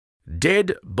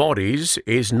Dead Bodies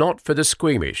is not for the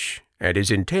squeamish and is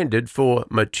intended for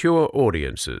mature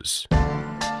audiences.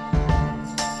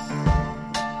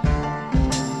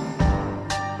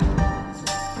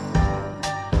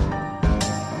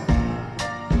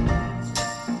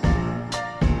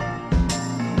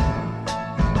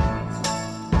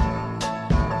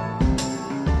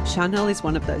 Chanel is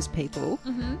one of those people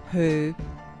who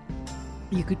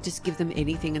you could just give them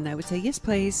anything and they would say, yes,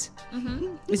 please.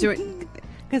 Is there?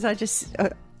 Because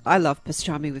I love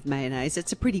pastrami with mayonnaise.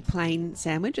 It's a pretty plain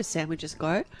sandwich, as sandwiches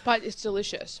go. But it's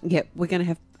delicious. Yeah, we're going to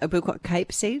have, we've got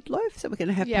Cape seed loaf, so we're going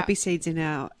to have poppy seeds in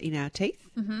our teeth.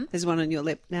 There's one on your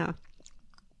lip now.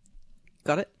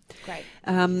 Got it?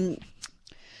 Great.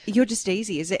 You're just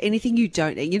easy. Is there anything you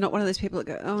don't eat? You're not one of those people that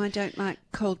go, oh, I don't like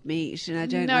cold meat and I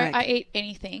don't like... No, I eat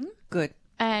anything. Good.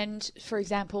 And, for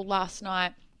example, last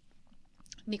night,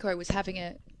 Nico was having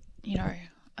a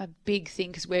big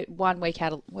thing because we're we're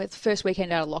the first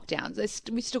weekend out of lockdowns.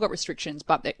 We've still got restrictions,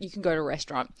 but you can go to a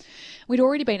restaurant. We'd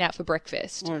already been out for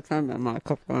breakfast.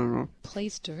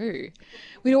 Please do.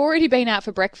 We'd already been out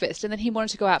for breakfast and then he wanted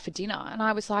to go out for dinner. And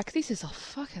I was like, this is a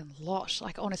fucking lot,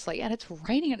 like, honestly. And it's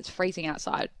raining and it's freezing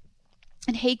outside.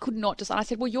 And he could not decide. I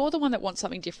said, well, you're the one that wants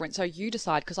something different, so you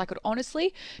decide, because I could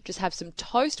honestly just have some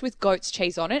toast with goat's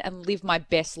cheese on it and live my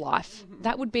best life.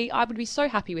 I would be so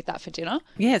happy with that for dinner.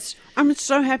 Yes. I'm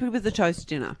so happy with the toast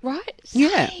dinner. Right?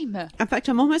 Yeah. Same. In fact,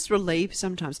 I'm almost relieved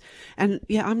sometimes. And,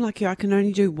 yeah, I'm like you. I can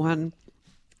only do one.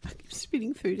 I keep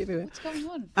spitting food everywhere. What's going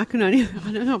on? I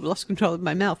don't know, I've lost control of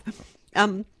my mouth.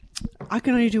 I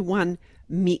can only do one,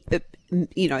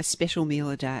 special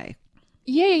meal a day.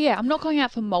 Yeah. I'm not going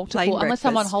out for multiple unless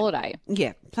I'm on holiday.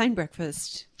 Yeah, plain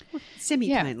breakfast,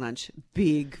 semi-plain lunch,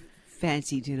 big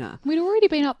fancy dinner. We'd already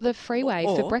been up the freeway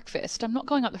for breakfast. I'm not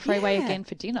going up the freeway again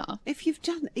for dinner. If you've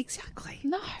done exactly.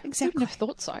 No, exactly. I wouldn't have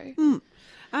thought so.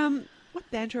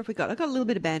 What banter have we got? I've got a little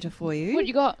bit of banter for you. What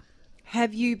you got?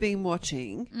 Have you been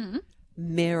watching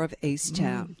Mayor of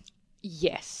Easttown?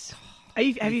 Yes.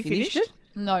 Have you finished it?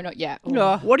 No, not yet.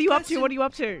 No. What are you up to? What are you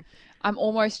up to? I'm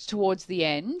almost towards the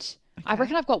end. I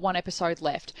reckon I've got one episode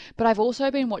left. But I've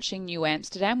also been watching New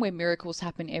Amsterdam, where miracles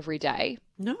happen every day.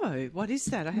 No, what is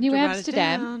that? I have New to write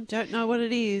Amsterdam. it down. Don't know what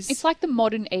it is. It's like the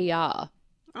modern ER.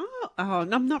 Oh,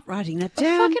 I'm not writing that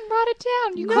down. Fucking write it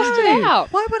down. You crossed it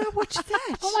out. Why would I watch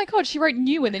that? Oh my God, she wrote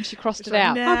new and then she crossed it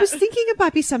out. no. I was thinking it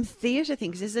might be some theatre thing,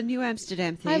 because there's a New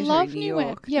Amsterdam I theatre love in New New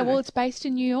York. Yeah, No. well, it's based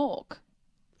in New York.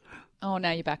 Oh,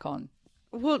 now you're back on.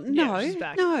 Well, she's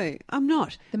back. no, I'm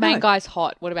not. The main No. guy's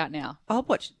hot. What about now? I'll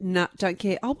watch. No, don't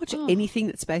care. I'll watch anything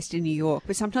that's based in New York,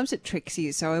 but sometimes it tricks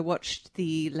you. So I watched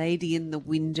The Lady in the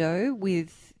Window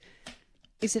with,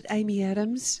 is it Amy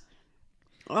Adams?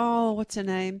 Oh, what's her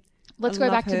name? Let's I go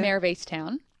love back her. to Mayor of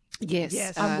Easttown. Yes.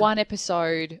 Yes. I'm one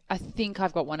episode. I think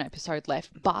I've got one episode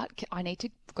left, but I need to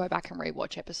go back and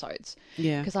rewatch episodes.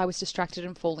 Yeah. Because I was distracted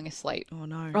and falling asleep. Oh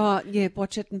no. Oh, yeah,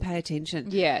 watch it and pay attention.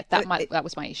 Yeah, that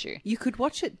was my issue. You could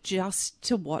watch it just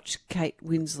to watch Kate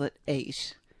Winslet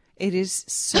eat. It is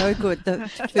so good. The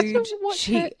food watch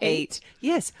she her eats.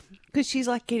 Yes, because she's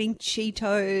like getting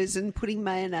Cheetos and putting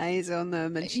mayonnaise on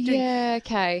them, and she's doing, Yeah,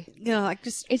 okay. like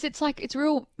just It's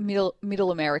real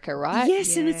middle America, right?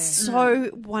 yes, and it's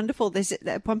so wonderful. There's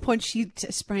at one point she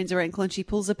sprains her ankle and she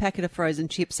pulls a packet of frozen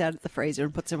chips out of the freezer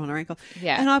and puts them on her ankle.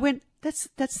 Yeah. and I went, that's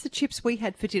the chips we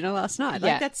had for dinner last night.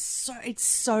 Yeah. Like it's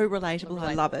so relatable.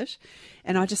 I love it,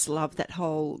 and I just love that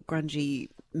whole grungy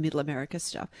Middle America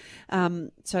stuff.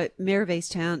 So Mayor of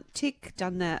Easttown, tick,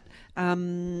 done that.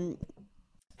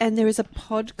 And there is a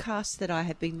podcast that I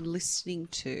have been listening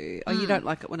to. Oh, you don't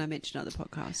like it when I mention other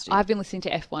podcasts, do you? I've been listening to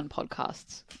F1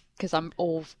 podcasts because I'm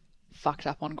all fucked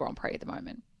up on Grand Prix at the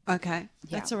moment. Okay,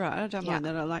 that's all right. I don't mind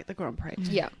that. I like the Grand Prix.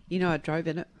 Yeah. You know, I drove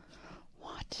in it.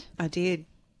 What? I did.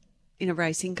 In a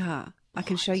racing car. I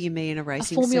can show you me in a A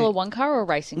racing Formula suit. One car or a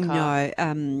racing car?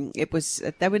 No, it was,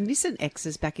 they were Nissan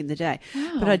X's back in the day.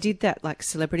 But I did that like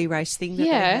celebrity race thing that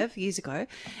Yeah. they have years ago.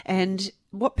 And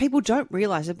what people don't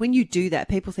realise is when you do that,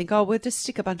 people think, oh, we'll just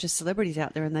stick a bunch of celebrities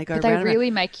out there and they go But around. they and really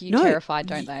around. make you No, terrified,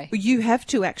 don't they? You have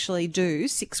to actually do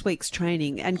 6 weeks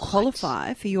training and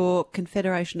qualify for your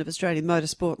Confederation of Australian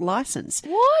Motorsport licence.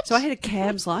 What? So I had a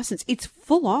CAMS licence. It's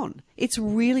full on. It's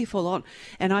really full on.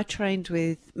 And I trained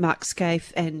with Mark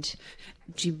Scaife and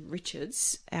Jim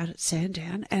Richards out at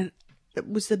Sandown, and it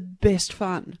was the best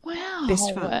fun. Wow.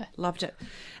 Best fun. Loved it.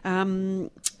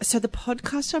 So the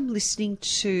podcast I'm listening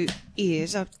to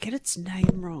is, I'll get its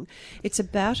name wrong. It's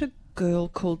about a girl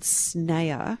called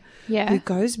Snea who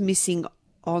goes missing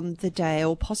on the day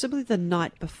or possibly the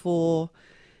night before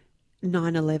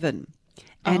 9/11.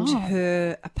 And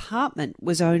her apartment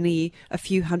was only a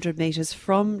few hundred metres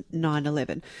from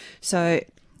 9/11. So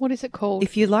What is it called?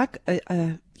 if you like,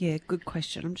 yeah, good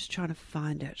question. I'm just trying to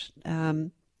find it.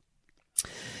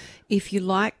 If you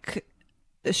like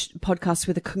podcasts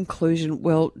with a conclusion,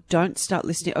 well, don't start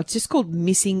listening. It's just called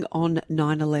Missing on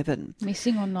 9/11.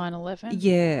 Missing on 9/11?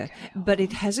 Yeah, but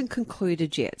it hasn't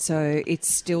concluded yet, so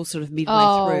it's still sort of midway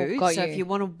through. Got so you. if you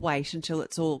want to wait until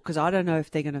it's all, because I don't know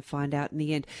if they're going to find out in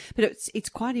the end, but it's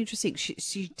quite interesting.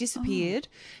 She disappeared.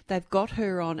 They've got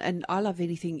her on, and I love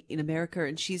anything in America,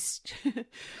 and she's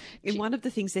in one of the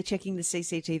things they're checking the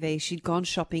CCTV. She'd gone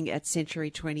shopping at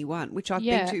Century 21, which I've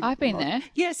been to. I've been there.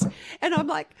 Yes, and I'm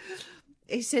like.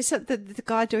 He says something, the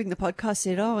guy doing the podcast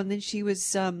said, oh, and then she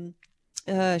was,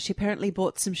 she apparently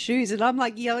bought some shoes. And I'm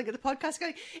like yelling at the podcast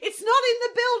going, it's not in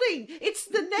the building. It's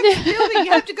the next building.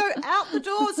 You have to go out the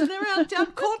doors and around down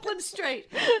Cortlandt Street.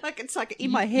 Like, it's like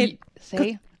in my head.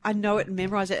 See? I know it and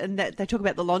memorize it. And they talk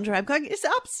about the laundry. I'm going, it's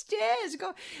upstairs.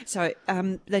 So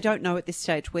they don't know at this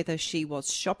stage whether she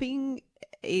was shopping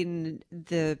in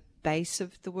the base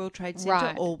of the World Trade Center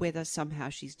Right. or whether somehow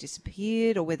she's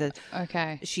disappeared or whether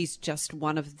Okay. she's just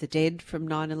one of the dead from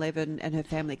 9/11 and her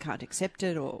family can't accept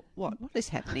it or what is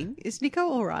happening? Is Nico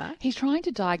all right? He's trying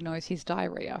to diagnose his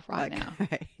diarrhea right now.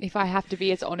 Okay. If I have to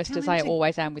be as honest Tell as him I to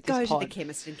always am with Go this to pod. the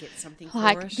chemist and get something for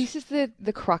Like, it. this is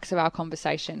the crux of our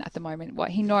conversation at the moment. What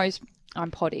he knows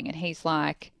I'm podding, and he's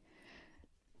like,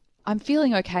 I'm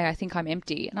feeling okay. I think I'm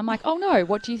empty. And I'm like, oh no,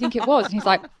 what do you think it was? And he's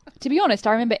like, to be honest,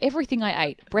 I remember everything I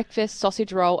ate: breakfast,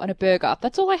 sausage roll, and a burger.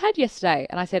 That's all I had yesterday.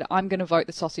 And I said, I'm going to vote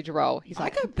the sausage roll. He's I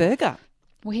like, go burger.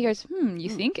 well, he goes, you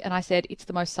think? And I said, it's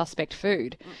the most suspect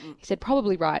food. He said,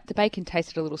 probably right. The bacon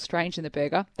tasted a little strange in the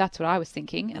burger. That's what I was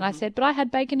thinking. And I said, but I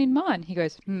had bacon in mine. He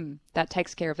goes, that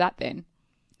takes care of that then.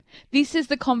 This is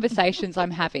the conversations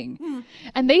I'm having.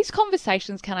 And these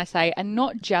conversations, can I say, are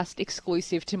not just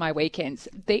exclusive to my weekends.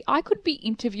 I could be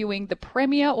interviewing the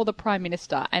Premier or the Prime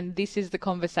Minister, and this is the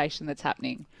conversation that's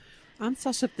happening. I'm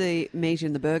sus of the meat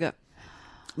in the burger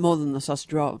more than the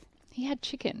sausage roll. He had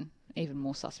chicken. Even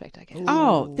more suspect, I guess.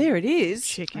 Oh, there it is.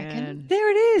 Chicken. There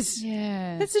it is.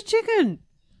 Yeah. It's a chicken.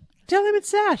 Tell him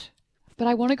it's that. But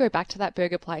I want to go back to that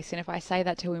burger place, and if I say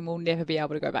that to him, we'll never be able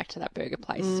to go back to that burger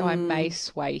place. So I may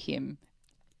sway him.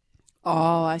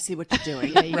 Oh, I see what you're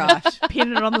doing. Right.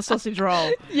 Pin it on the sausage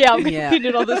roll. Yeah, I'm going Yeah. to pin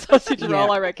it on the sausage roll,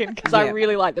 Yeah. I reckon, because Yeah. I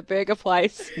really like the burger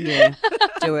place. Yeah.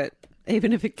 Do it.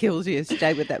 Even if it kills you,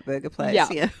 stay with that burger place.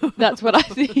 Yeah, that's what I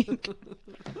think.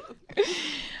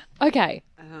 Okay,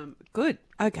 Good.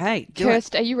 Okay. Do it.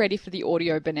 Kirst, are you ready for the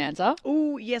audio bonanza?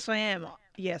 Oh, yes, I am.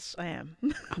 Yes, I am.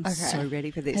 I'm so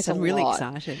ready for this. It's a I'm really lot.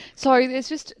 excited. So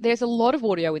there's a lot of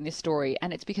audio in this story,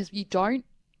 and it's because you don't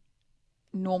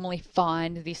normally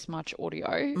find this much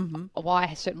audio. Well,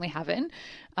 I certainly haven't.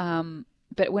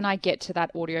 But when I get to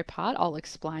that audio part, I'll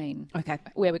explain Okay.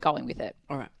 where we're going with it.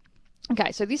 All right.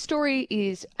 Okay, so this story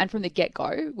is, and from the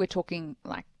get-go, we're talking,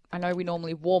 like, I know we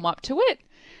normally warm up to it.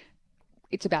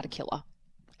 It's about a killer.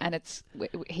 And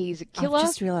he's a killer. I've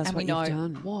just realised and what we know you've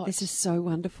done. What? This is so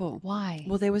wonderful. Why?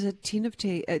 Well, there was a tin of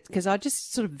tea, because I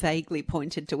just sort of vaguely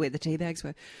pointed to where the tea bags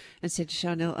were and said to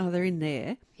Chanel, oh, they're in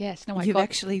there. Yes, no, I You've got,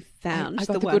 actually found I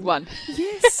got the good one.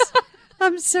 Yes.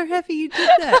 I'm so happy you did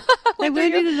that. They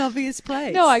weren't in an obvious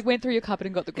place. No, I went through your cupboard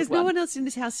and got the good because one. no one else in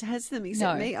this house has them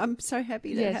except No. me. I'm so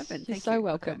happy that Yes, happened. you're Thank so you.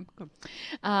 welcome.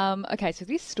 Okay. Okay, so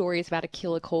this story is about a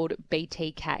killer called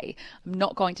BTK. I'm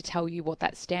not going to tell you what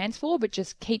that stands for, but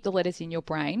just keep the letters in your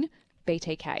brain.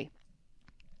 BTK.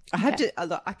 I have to.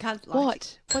 Look, I can't. Like,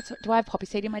 What? Do I have poppy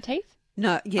seed in my teeth?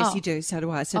 No. Yes, Oh. you do. So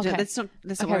do I. So Okay. let's not.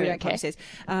 Let's not Okay, worry we about don't what it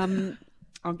says.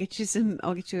 I'll get you some.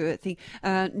 I'll get you a thing.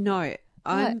 No.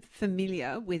 I'm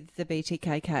familiar with the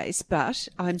BTK case, but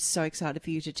I'm so excited for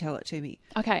you to tell it to me.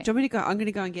 Okay. Do you want me to go? I'm going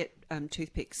to go and get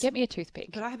toothpicks. Get me a toothpick.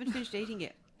 But I haven't finished eating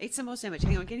yet. Eat some more sandwich.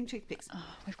 Hang on, getting toothpicks. Oh,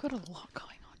 we've got a lot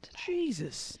going on today.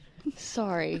 Jesus.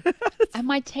 Sorry. And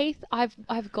my teeth, I've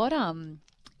got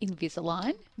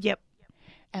Invisalign, Yep.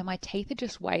 and my teeth are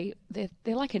just they're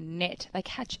like a net. They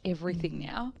catch everything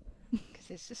now because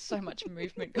there's just so much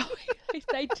movement going.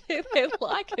 They do. They're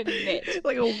like a net.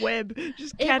 Like a web.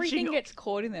 Just Everything catching. gets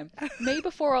caught in them. Me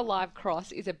before a live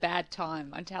cross is a bad time,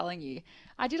 I'm telling you.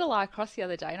 I did a live cross the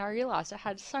other day and I realised I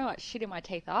had so much shit in my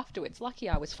teeth afterwards. Lucky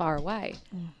I was far away.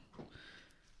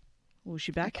 Was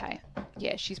she back? Okay.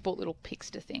 Yeah, she's bought little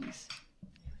Pixter things.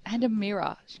 And a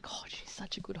mirror. God, she's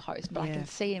such a good host, but I Yeah. can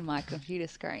see in my computer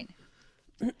screen.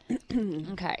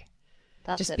 Okay.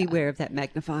 That's Just it. beware of that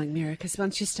magnifying mirror, because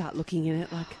once you start looking in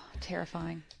it, like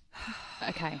Terrifying.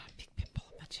 Okay. big pimple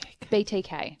on my cheek.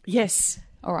 BTK. Yes.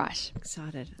 All right.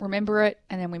 Excited. Remember it,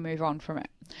 and then we move on from it.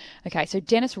 Okay, so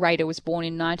Dennis Rader was born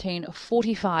in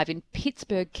 1945 in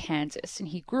Pittsburgh, Kansas, and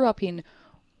he grew up in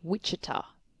Wichita.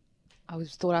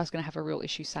 Thought I was going to have a real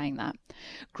issue saying that.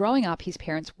 Growing up, his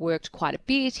parents worked quite a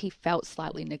bit. He felt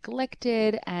slightly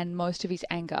neglected, and most of his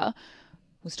anger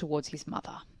was towards his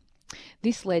mother.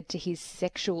 This led to his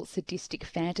sexual, sadistic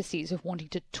fantasies of wanting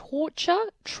to torture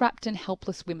trapped and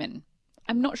helpless women.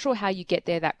 I'm not sure how you get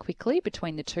there that quickly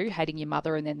between the two, hating your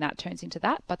mother and then that turns into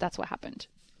that, but that's what happened.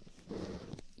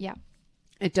 Yeah.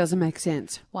 It doesn't make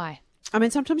sense. Why? I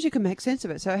mean, sometimes you can make sense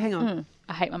of it. So hang on.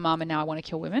 I hate my mum and now I want to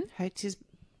kill women. Hates his...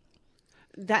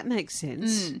 That makes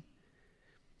sense.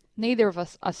 Neither of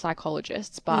us are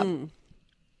psychologists, but...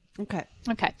 Okay.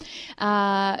 Okay.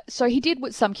 So he did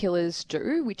what some killers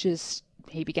do, which is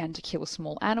he began to kill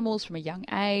small animals from a young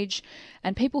age.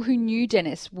 And people who knew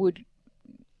Dennis would...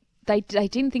 They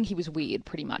didn't think he was weird,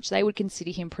 pretty much. They would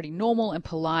consider him pretty normal and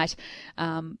polite.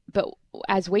 But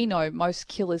as we know, most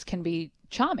killers can be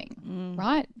charming,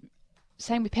 right?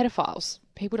 Same with pedophiles.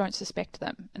 People don't suspect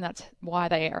them, and that's why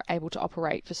they are able to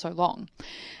operate for so long.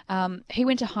 He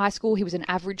went to high school. He was an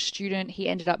average student. He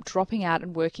ended up dropping out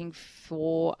and working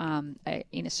for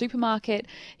in a supermarket.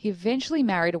 He eventually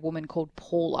married a woman called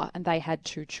Paula, and they had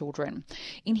 2 children.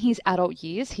 In his adult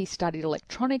years, he studied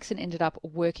electronics and ended up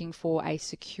working for a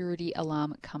security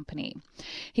alarm company.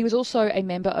 He was also a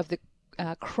member of the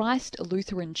Christ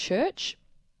Lutheran Church,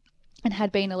 and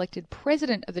had been elected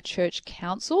president of the church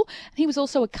council. And he was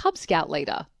also a Cub Scout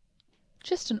leader.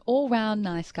 Just an all-round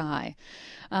nice guy.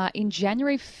 On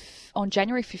January 15,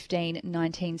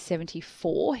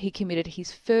 1974, he committed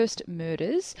his first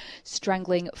murders,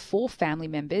 strangling 4 family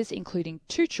members, including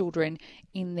 2 children,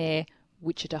 in their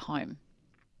Wichita home.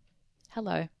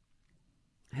 Hello.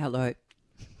 Hello.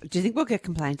 Do you think we'll get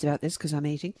complaints about this because I'm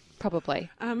eating? Probably.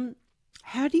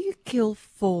 How do you kill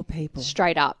 4 people?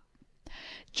 Straight up.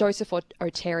 Joseph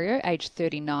Oterio, age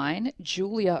 39,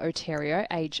 Julia Oterio,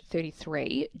 age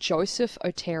 33, Joseph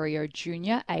Oterio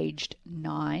Jr., aged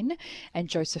 9, and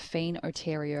Josephine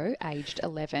Oterio, aged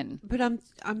 11. But I'm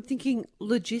thinking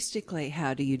logistically,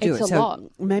 how do you do It's it? a lot.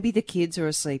 Maybe the kids are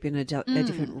asleep in a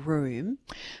different room.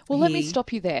 Well, let me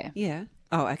stop you there. Yeah.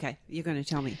 Oh, okay. You're going to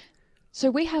tell me. So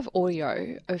we have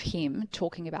audio of him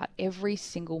talking about every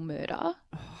single murder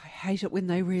Oh, I hate it when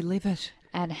they relive it.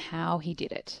 and how he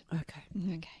did it. Okay.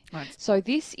 Okay. Right. So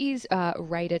this is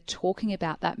Rader talking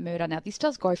about that murder. Now, this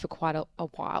does go for quite a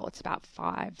while. It's about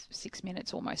 5-6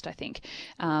 minutes almost, I think.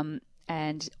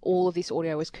 And all of this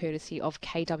audio is courtesy of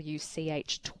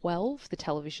KWCH12, the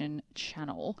television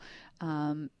channel.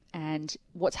 And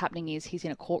what's happening is he's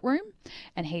in a courtroom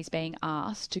and he's being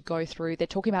asked to go through, they're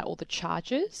talking about all the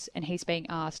charges, and he's being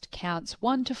asked counts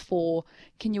 1 to 4.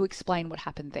 Can you explain what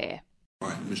happened there? All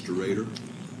right, Mr. Rader,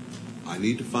 I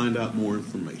need to find out more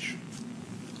information.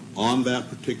 On that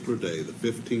particular day, the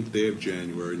 15th day of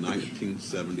January,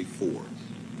 1974,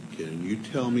 can you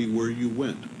tell me where you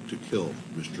went to kill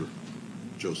Mr.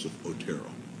 Joseph Otero?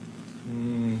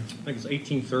 I think it's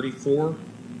 1834,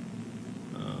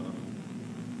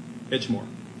 Edgemore.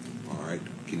 All right.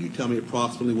 Can you tell me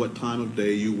approximately what time of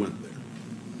day you went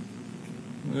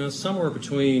there? Somewhere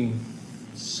between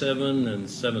 7 and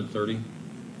 7:30.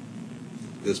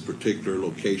 This particular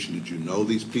location, did you know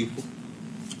these people?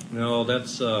 No,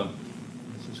 that's no,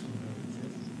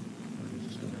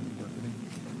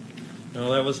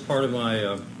 that was part of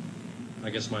my, I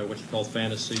guess my what you call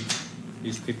fantasy.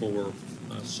 These people were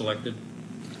selected.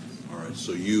 All right.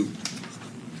 So you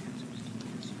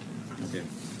Okay.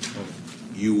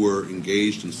 you were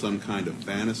engaged in some kind of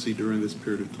fantasy during this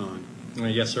period of time?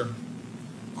 Yes, sir.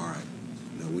 All right.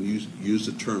 Now, when you use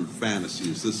the term fantasy,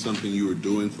 is this something you were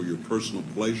doing for your personal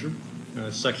pleasure?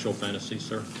 Sexual fantasy,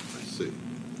 sir. I see.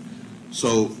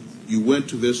 So you went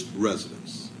to this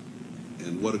residence,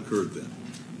 and what occurred then?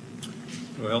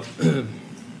 Well,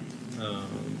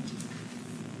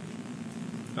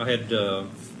 I had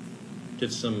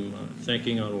did some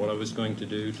thinking on what I was going to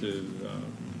do to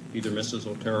either Mrs.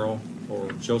 Otero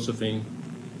or Josephine,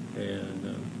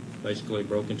 and basically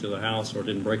broke into the house, or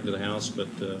didn't break into the house, but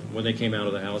when they came out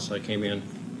of the house, I came in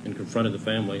and confronted the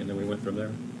family, and then we went from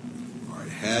there. All right.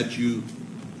 Had you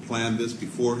planned this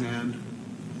beforehand?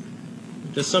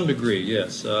 To some degree,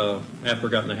 yes. After I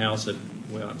got in the house, I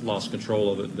lost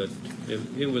control of it, but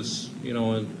it was, you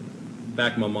know, in the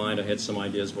back of my mind, I had some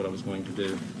ideas what I was going to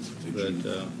do, but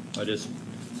I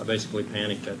basically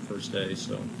panicked that first day.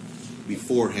 So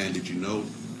Beforehand, did you know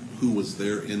who was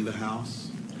there in the house?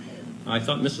 I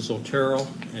thought Mrs. Otero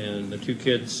and the 2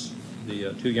 kids,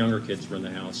 the 2 younger kids, were in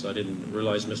the house. I didn't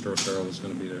realize Mr. Otero was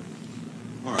going to be there.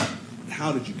 All right.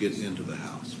 How did you get into the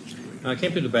house, Mr. Rader? I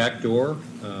came through the back door.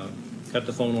 cut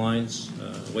the phone lines,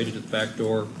 waited at the back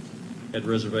door, had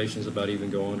reservations about even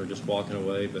going or just walking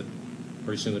away, but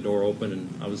pretty soon the door opened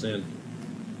and I was in.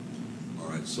 All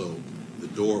right, so the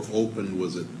door opened,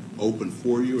 was it open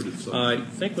for you or did something? I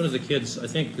think one of the kids, I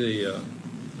think the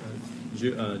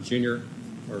junior,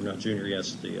 or not junior,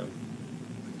 yes, the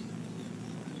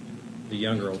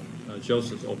younger,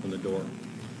 Joseph opened the door.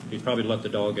 He probably let the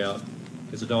dog out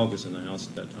because the dog was in the house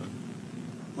at that time.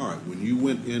 All right, when you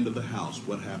went into the house,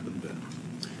 what happened then?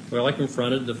 Well, I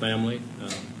confronted the family,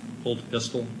 pulled a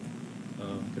pistol,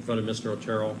 confronted Mr.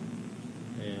 Otero,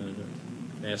 and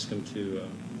asked him to,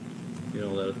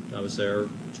 that I was there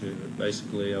to,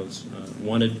 basically, I was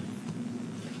wanted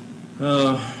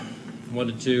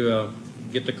to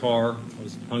get the car. I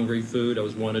was hungry, food, I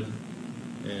was wanted,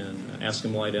 and asked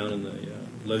him to lie down in the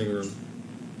living room.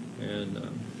 And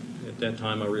at that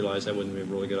time, I realized that wouldn't be a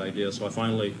really good idea, so I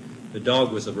finally, the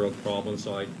dog was a real problem,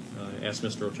 so I asked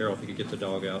Mr. Otero if he could get the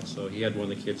dog out. So he had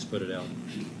one of the kids put it out.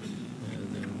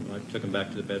 And then I took him back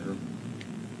to the bedroom.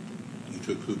 You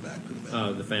took who back to the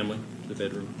bedroom? The family to the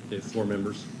bedroom, the 4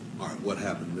 members. All right, what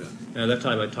happened then? At that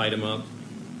time, I tied him up.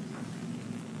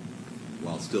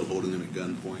 While still holding him at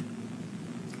gunpoint?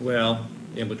 Well,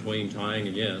 in between tying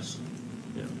and yes.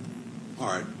 Yeah. All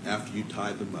right, after you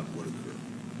tied them up, what occurred?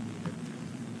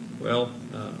 Well,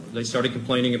 they started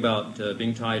complaining about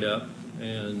being tied up,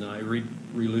 and I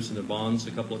re-loosened the bonds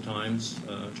a couple of times.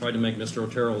 Tried to make Mr.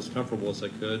 Otero as comfortable as I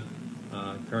could.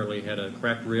 Apparently had a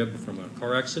cracked rib from a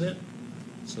car accident,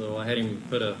 so I had him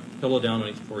put a pillow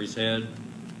down for his head.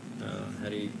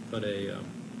 Had he put a,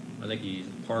 I think he's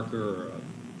a Parker or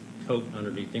a coat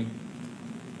underneath him.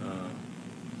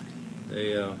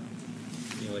 They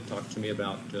talked to me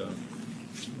about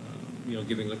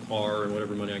giving the car and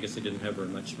whatever money. I guess they didn't have very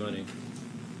much money.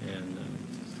 And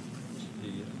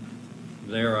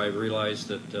there I realized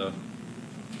that, I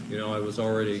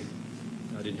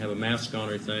didn't have a mask on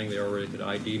or anything. They already could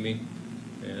ID me,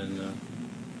 and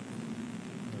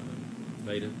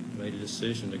made a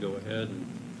decision to go ahead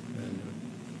and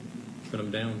put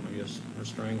them down, I guess, or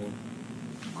strangle them.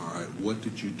 All right, what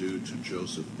did you do to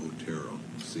Joseph Otero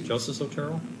Sr.? Joseph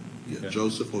Otero? Yeah, Okay.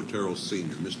 Joseph Otero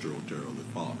Sr., Mr. Otero, the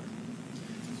father.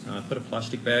 I put a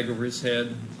plastic bag over his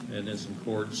head and then some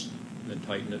cords and then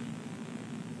tightened it.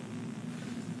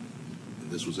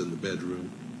 This was in the bedroom.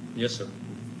 Yes, sir.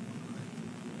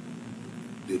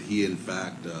 Did he, in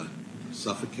fact,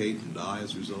 suffocate and die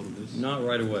as a result of this? Not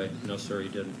right away. No, sir, he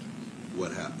didn't.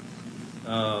 What happened?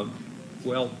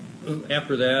 Well,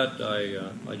 after that,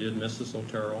 I did Mrs.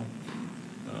 Otero.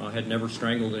 I had never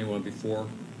strangled anyone before,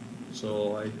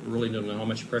 so I really didn't know how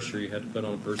much pressure you had to put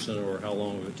on a person or how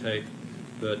long it would take.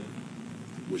 But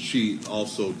Was she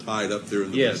also tied up there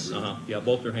in the yes, bedroom? yeah,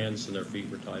 both their hands and their feet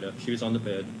were tied up. She was on the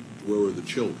bed. Where were the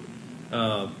children?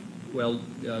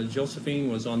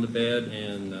 Josephine was on the bed,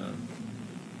 and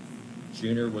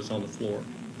Junior was on the floor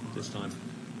this time.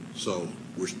 So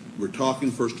we're talking,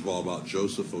 first of all, about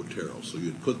Joseph Otero. So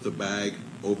you'd put the bag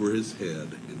over his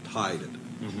head and tied it,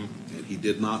 and he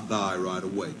did not die right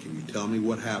away. Can you tell me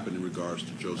what happened in regards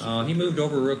to Joseph? He moved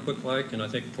over real quick like, and I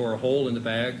think tore a hole in the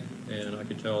bag, and I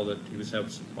could tell that he was having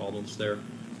some problems there.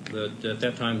 But at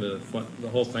that time, the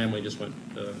whole family just went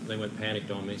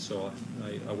panicked on me, so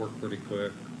I worked pretty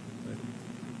quick.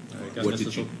 I got What Mrs.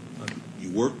 did you?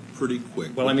 You worked pretty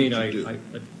quick. Well, What I mean, did you do?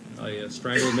 I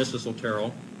strangled Mrs.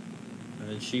 Otero,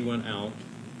 and she went out,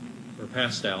 or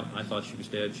passed out. I thought she was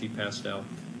dead. She passed out.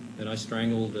 Then I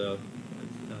strangled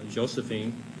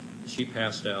Josephine. She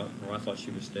passed out, or I thought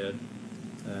she was dead.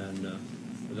 And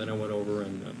then I went over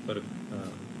and put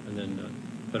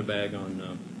a bag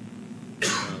on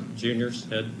Junior's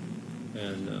head,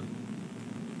 and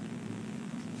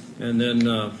then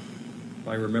if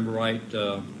I remember right,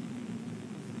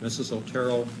 Mrs.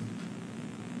 Otero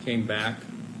came back.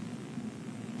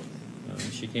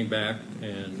 She came back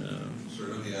and. Sir,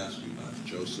 let me ask you about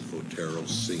Joseph Otero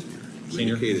Sr. You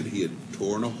Senior? indicated he had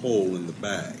torn a hole in the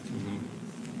bag.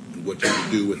 And what did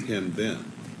you do with him then?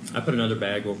 I put another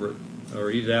bag over it,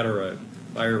 or either that or if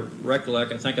I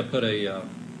recollect, I think I put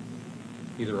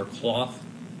either a cloth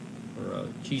or a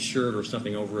T-shirt or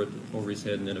something over his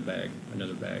head, and then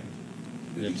another bag,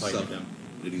 and then tighten it down.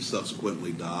 Did he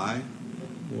subsequently die?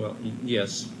 Well,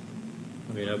 yes.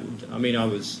 I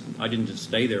didn't just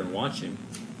stay there and watch him.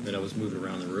 Then I was moving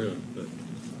around the room. But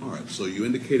All right, so you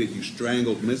indicated you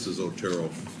strangled Mrs. Otero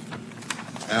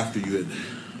after you had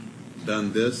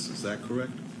done this. Is that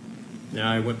correct?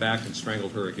 now I went back and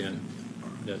strangled her again,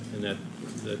 and that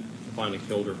finally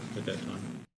killed her at that time.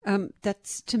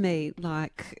 That's to me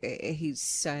like he's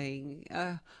saying,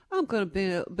 I'm going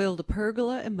to build a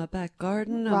pergola in my back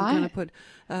garden. I'm Right. going to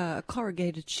put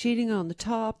corrugated sheeting on the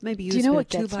top, maybe use Do you know a what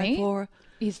bit of gets me? 2x4.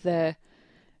 Is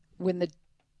when the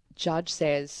judge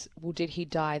says, well, did he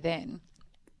die then?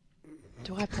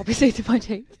 Do I probably see through my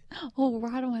teeth? Oh,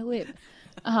 right on my lip.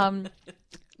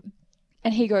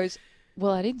 And he goes,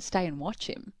 well, I didn't stay and watch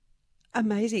him.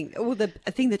 Amazing. Well, the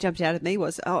thing that jumped out at me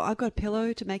was, I got a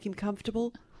pillow to make him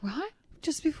comfortable Right?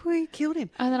 just before he killed him.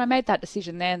 And then I made that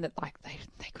decision then that like they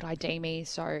could ID me,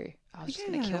 so I was just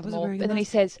going Yeah, to kill that them was a all. very But then he nice-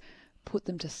 says, put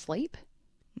them to sleep.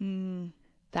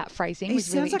 That phrasing He was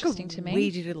really sounds like interesting a to me.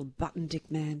 weedy little button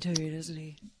dick man too, doesn't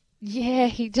he? Yeah,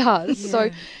 he does. So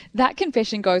Yeah. that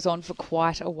confession goes on for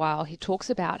quite a while. He talks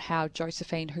about how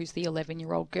Josephine, who's the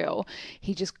 11-year-old girl,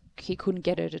 he couldn't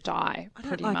get her to die. I don't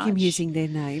Pretty like much. him using their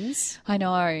names. I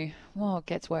know. Well, it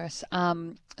gets worse.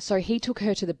 So he took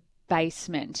her to the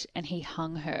basement and he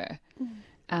hung her.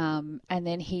 And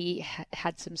then he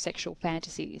had some sexual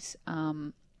fantasies.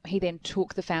 He then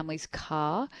took the family's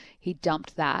car. He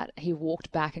dumped that. He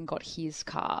walked back and got his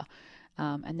car.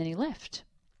 And then he left.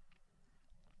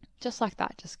 Just like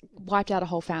that. Just wiped out a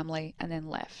whole family and then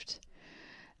left.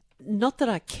 Not that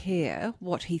I care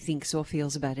what he thinks or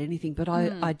feels about anything, but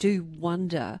I do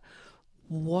wonder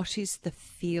what is the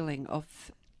feeling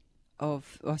of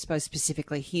I suppose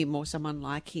specifically him or someone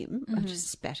like him. I just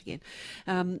spat again.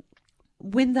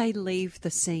 When they leave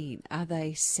the scene, are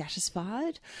they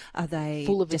satisfied? Are they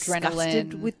Full of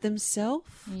disgusted adrenaline. with themselves?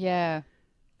 Yeah.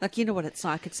 Like, you know what it's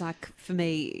like? It's like, for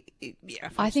me, yeah,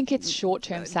 if I think it's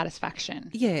short-term satisfaction.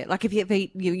 yeah, like if you ever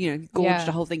eat, you know, gorged Yeah.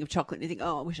 a whole thing of chocolate and you think,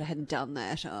 oh, I wish I hadn't done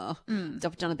that. Oh,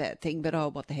 I've done a bad thing, but oh,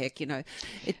 what the heck, you know.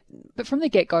 But from the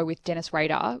get-go with Dennis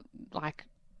Rader, like,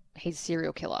 he's a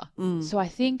serial killer. So I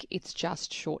think it's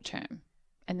just short-term.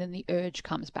 And then the urge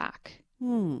comes back.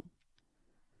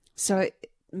 So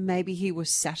maybe he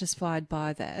was satisfied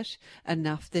by that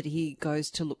enough that he goes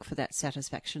to look for that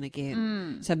satisfaction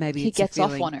again. So maybe He it's a gets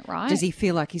off feeling- on it, right? Does he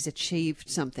feel like he's achieved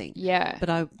something? Yeah. But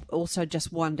I also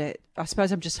just wonder, I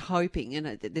suppose I'm just hoping,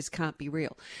 and this can't be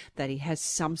real, that he has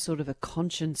some sort of a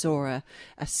conscience or a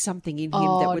something in him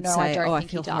that would no, I say, don't oh, I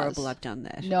think he feel does. horrible, I've done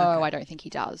that. No, Okay. I don't think he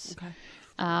does. Okay.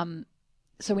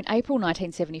 So in April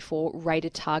 1974, Rader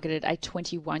targeted a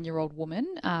 21-year-old woman.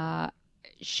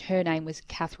 Her name was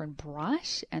Catherine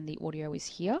Bright, and the audio is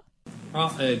here. Well,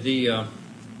 I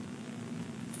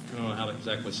don't know how to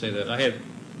exactly say that. I had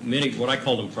many, what I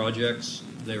call them projects.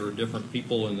 They were different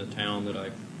people in the town that I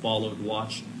followed,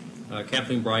 watched.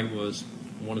 Kathleen Bright was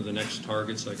one of the next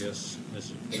targets, I guess,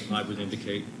 as I would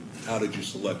indicate. How did you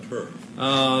select her?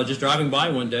 Just driving by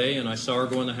one day, and I saw her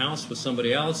go in the house with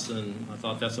somebody else, and I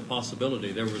thought that's a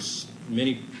possibility. There was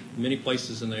many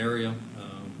places in the area.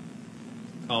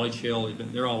 College Hill,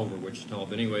 they're all over Wichita.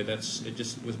 But anyway, it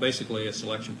just was basically a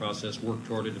selection process. Worked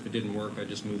toward it. If it didn't work, I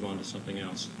just move on to something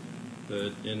else.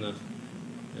 But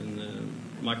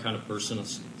my kind of person,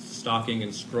 stalking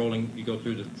and scrolling. You go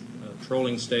through the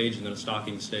trolling stage and then a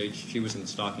stalking stage. She was in the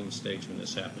stalking stage when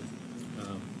this happened.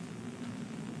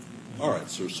 All right,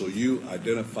 sir. So you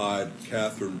identified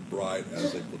Catherine Bright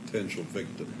as a potential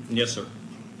victim. Yes, sir.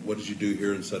 What did you do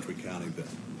here in Sedgwick County then?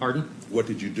 Pardon? What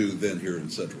did you do then here in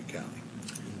Sedgwick County?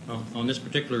 On this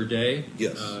particular day,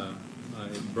 Yes. I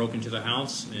broke into the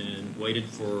house and waited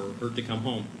for her to come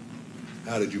home.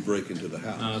 How did you break into the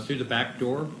house? Through the back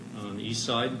door on the east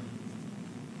side,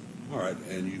 All right,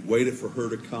 and you waited for her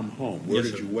to come home. Where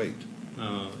Yes, did sir. you wait?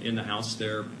 in the house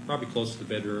there, probably close to the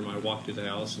bedroom. I walked to the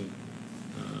house and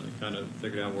kind of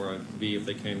figured out where I'd be if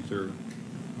they came through.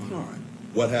 All right.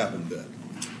 What happened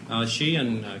then? She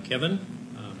and Kevin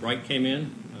Bright came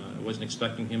in. I wasn't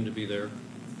expecting him to be there.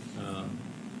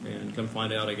 And come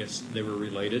find out, I guess they were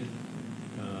related.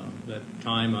 That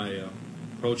time I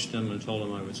approached him and told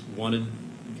him I was wanted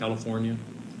in California,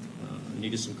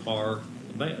 needed some car.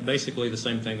 Basically the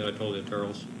same thing that I told the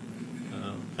Turtles.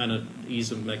 Kind of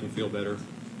ease him, make him feel better.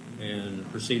 And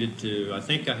proceeded to, I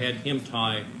think I had him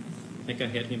tie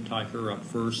her up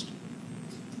first.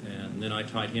 And then I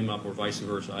tied him up, or vice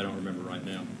versa. I don't remember right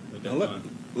now. At that Now,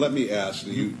 time. let me ask,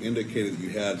 you indicated you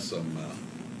had some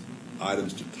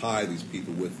items to tie these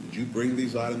people with. Did you bring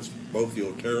these items, both the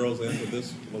Oteros and to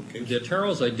this location? The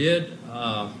Turtles I did.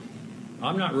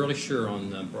 I'm not really sure on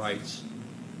the Brights.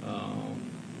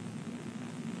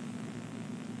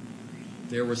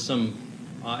 There was some,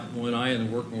 when I was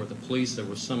working with the police, there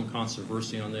was some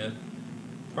controversy on that.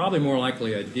 Probably more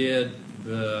likely I did,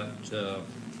 but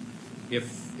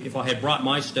if I had brought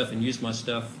my stuff and used my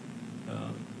stuff,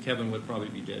 Kevin would probably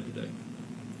be dead today.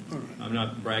 I'm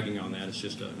not bragging on that. It's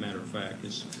just a matter of fact.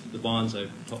 It's the bonds I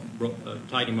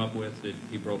tied him up with that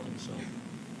he broke them. So,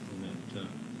 and that,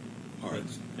 All right.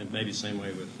 and maybe same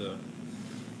way with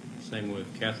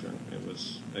Catherine.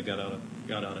 It got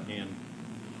out of hand.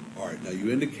 All right. Now,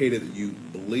 you indicated that you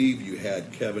believe you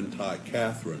had Kevin tie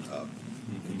Catherine up.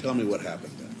 Tell me what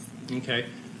happened then. Okay.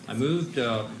 I moved,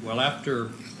 after,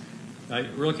 I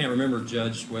really can't remember,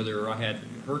 Judge, whether I had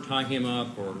her tie him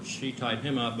up or she tied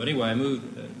him up. But anyway, I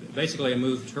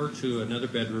moved her to another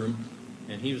bedroom,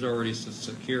 and he was already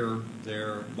secure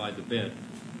there by the bed.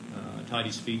 I tied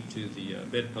his feet to the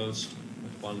bedpost,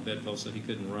 at the bottom of the bedpost, so he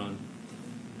couldn't run.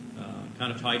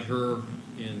 Kind of tied her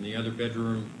in the other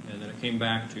bedroom, and then I came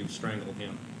back to strangle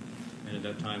him. And at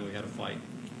that time, we had a fight.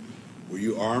 Were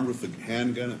you armed with a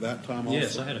handgun at that time also?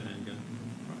 Yes, I had a handgun.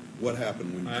 What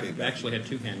happened when you came I back? actually had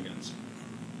two handguns.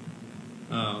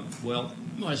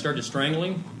 When I started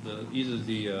strangling, either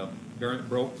the parent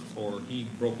broke or he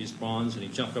broke his bonds, and he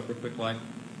jumped up real quick like.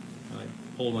 I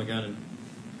pulled my gun and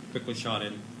quickly shot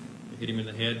him. I hit him in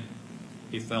the head.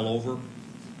 He fell over.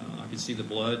 I could see the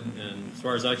blood, and as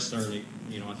far as I was concerned,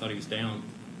 I thought he was down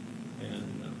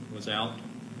and was out,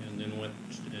 and then went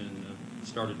and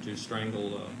started to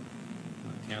strangle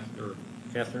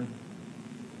Catherine.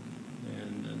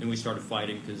 And then we started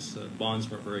fighting because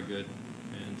bonds weren't very good,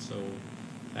 and so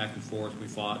back and forth we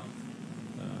fought.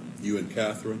 You and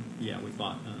Catherine? Yeah, we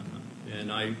fought.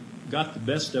 And I got the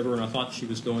best of her, and I thought she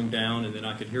was going down, and then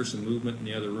I could hear some movement in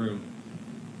the other room.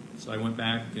 So I went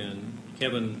back, and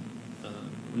Kevin,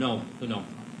 no.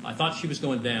 I thought she was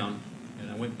going down,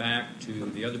 and I went back to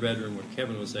the other bedroom where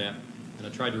Kevin was at, and I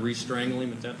tried to re-strangle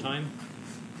him at that time.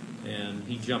 And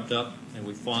he jumped up, and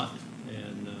we fought,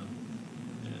 and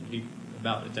he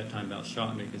at that time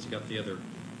shot me because he got the other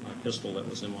pistol that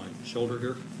was in my shoulder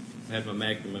here. I had my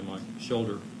Magnum in my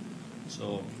shoulder,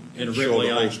 so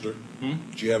Shoulder holster?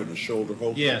 Did you have it in a shoulder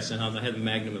holster? Yes, and I had the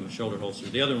Magnum in my shoulder holster.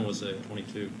 The other one was a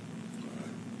 .22.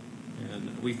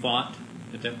 And we fought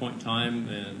at that point in time,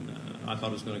 and I thought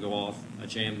it was going to go off. I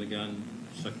jammed the gun,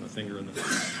 stuck my finger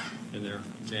in there,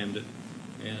 jammed it.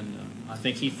 And I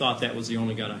think he thought that was the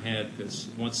only gun I had, because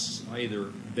once I either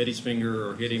bit his finger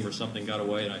or hit him or something got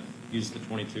away, and I used the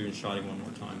 .22 and shot him one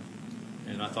more time.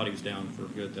 And I thought he was down for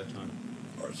good that time.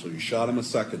 All right, so you shot him a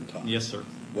second time. Yes, sir.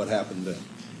 What happened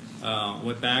then?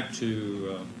 Went back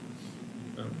to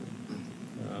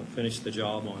finish the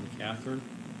job on Catherine,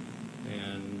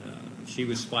 and she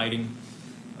was fighting.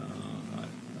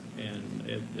 And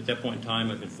at that point in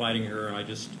time, I'd been fighting her,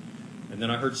 and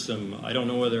then I heard I don't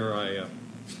know whether I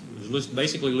was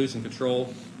basically losing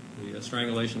control. The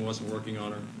strangulation wasn't working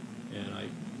on her, and I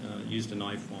used a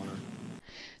knife on her.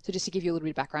 So just to give you a little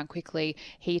bit of background quickly,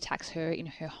 he attacks her in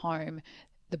her home.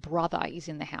 The brother is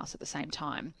in the house at the same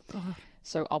time. God.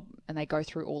 So and they go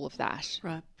through all of that.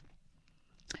 Right.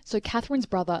 So Catherine's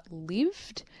brother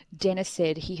lived. Dennis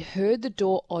said he heard the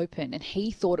door open and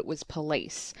he thought it was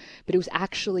police, but it was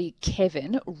actually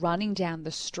Kevin running down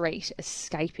the street,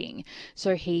 escaping.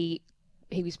 So he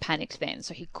was panicked then.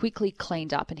 So he quickly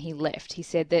cleaned up and he left. He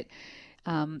said that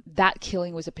that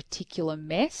killing was a particular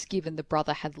mess given the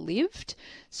brother had lived.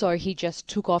 So he just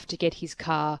took off to get his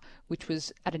car, which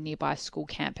was at a nearby school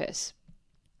campus.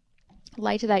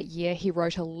 Later that year, he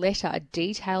wrote a letter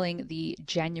detailing the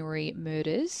January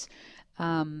murders,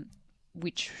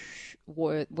 which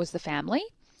was the family.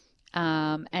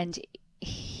 And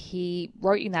he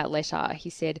wrote in that letter, he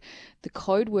said, "The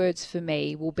code words for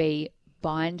me will be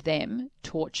bind them,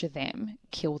 torture them,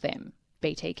 kill them,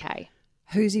 BTK."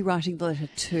 Who's he writing the letter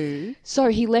to? So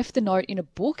he left the note in a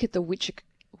book at the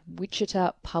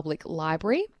Wichita Public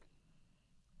Library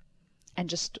and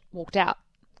just walked out.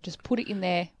 Just put it in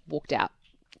there, walked out.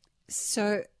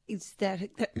 So is that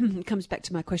comes back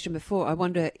to my question before. I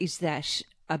wonder, is that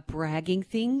a bragging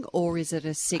thing, or is it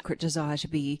a secret desire to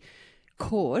be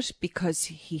caught because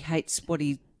he hates what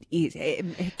he is?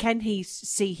 Can he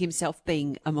see himself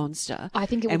being a monster? I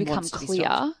think it will become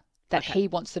clear that Okay. he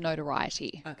wants the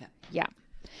notoriety. Okay. Yeah.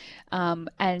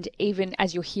 And even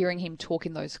as you're hearing him talk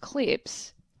in those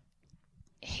clips,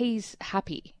 he's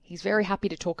happy. He's very happy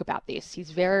to talk about this.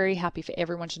 He's very happy for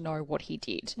everyone to know what he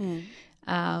did.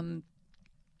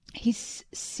 His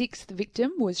sixth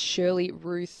victim was Shirley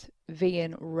Ruth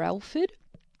Vian Relford.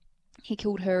 He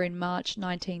killed her in March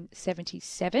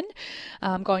 1977.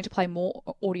 I'm going to play more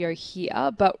audio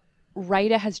here, but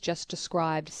Rader has just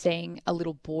described seeing a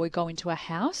little boy go into a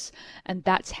house, and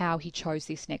that's how he chose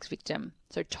this next victim.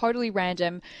 So totally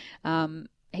random.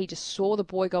 He just saw the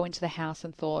boy go into the house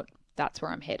and thought, that's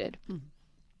where I'm headed.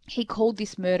 He called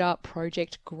this murder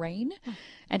Project Green,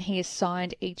 and he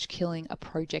assigned each killing a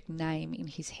project name in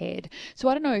his head. So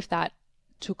I don't know if that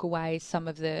took away some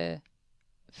of the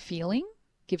feeling,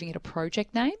 giving it a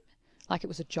project name, like it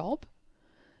was a job.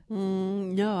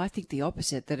 No, I think the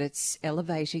opposite, that it's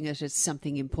elevating it as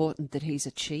something important that he's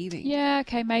achieving. Yeah,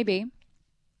 okay, maybe.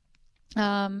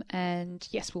 And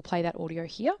yes, we'll play that audio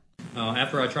here.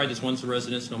 After I tried this once in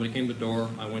residence, nobody came to the door.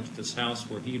 I went to this house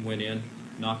where he went in,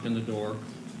 knocked on the door,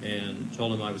 and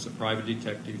told him I was a private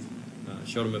detective.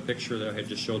 Showed him a picture that I had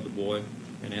just showed the boy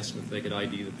and asked him if they could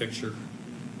ID the picture.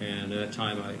 And at that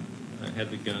time, I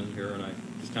had the gun here, and I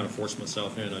just kind of forced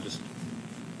myself in. I just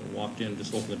walked in,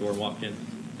 just opened the door and walked in,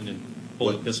 and then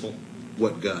pulled a pistol.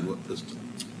 What gun? What pistol?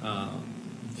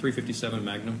 357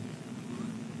 Magnum.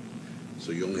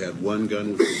 So you only had one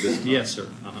gun, which was this? Yes, sir.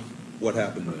 What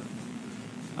happened then?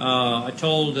 I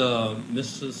told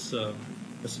Miss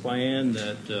Diane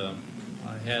that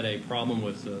I had a problem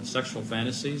with sexual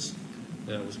fantasies,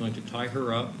 that I was going to tie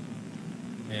her up,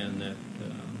 and that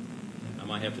I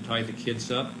might have to tie the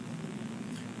kids up,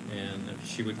 and if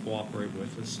she would cooperate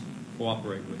with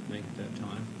me at that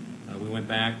time. We went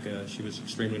back. She was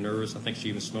extremely nervous. I think she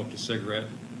even smoked a cigarette.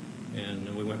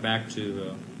 And we went back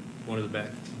to one of the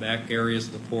back areas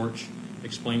of the porch,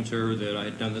 explained to her that I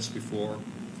had done this before.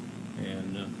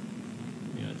 And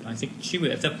I think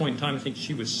at that point in time, I think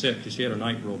she was sick because she had her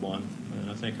night robe on.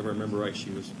 And I think if I remember right,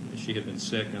 she had been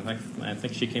sick. And I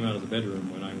think she came out of the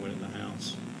bedroom when I went in the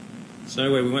house. So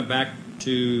anyway, we went back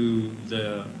to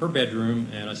her bedroom,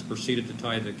 and I proceeded to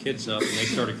tie the kids up, and they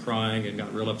started crying and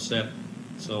got real upset.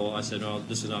 So I said, no,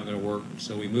 this is not going to work.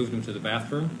 So we moved them to the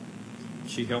bathroom.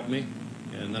 She helped me,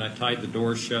 and then I tied the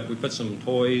door shut. We put some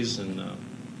toys and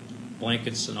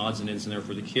blankets and odds and ends in there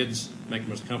for the kids, make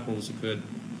them as comfortable as we could.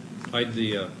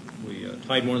 We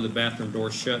tied one of the bathroom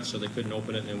doors shut so they couldn't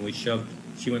open it, and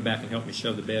she went back and helped me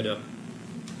shove the bed up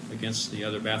against the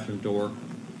other bathroom door.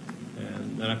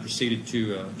 And then I proceeded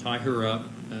to tie her up.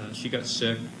 She got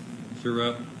sick, threw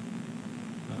up,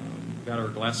 got her a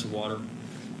glass of water,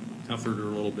 comforted her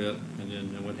a little bit, and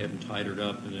then I went ahead and tied her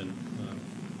up, and then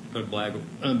put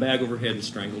a bag over her head and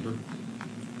strangled her.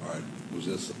 All right. Was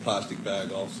this a plastic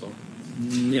bag also?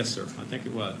 Yes, sir. I think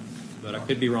it was, but I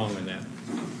could be wrong on that.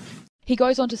 He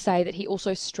goes on to say that he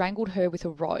also strangled her with a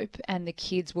rope, and the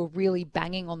kids were really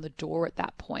banging on the door at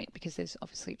that point because there's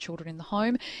obviously children in the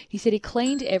home. He said he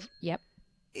cleaned Yep.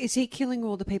 Is he killing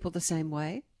all the people the same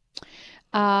way?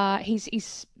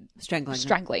 He's Strangling.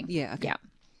 Strangling. Yeah. Okay.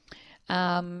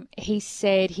 Yeah. He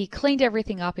said he cleaned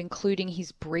everything up, including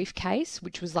his briefcase,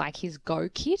 which was like his go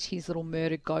kit, his little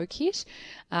murder go kit,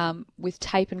 with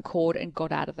tape and cord, and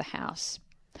got out of the house.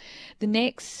 The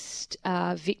next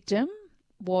victim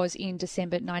was in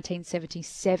December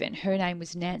 1977. Her name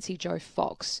was Nancy Jo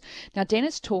Fox. Now,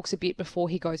 Dennis talks a bit before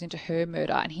he goes into her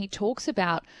murder, and he talks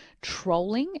about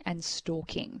trolling and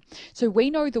stalking. So we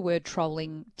know the word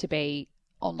trolling to be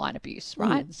online abuse,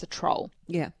 right? It's a troll.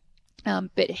 Yeah.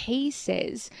 But he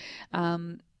says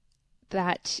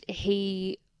that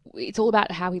it's all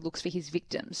about how he looks for his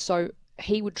victims. So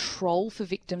he would troll for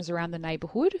victims around the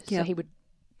neighbourhood. Yeah. So he would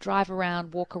drive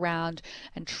around, walk around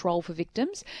and troll for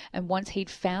victims. And once he'd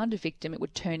found a victim, it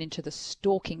would turn into the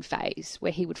stalking phase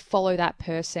where he would follow that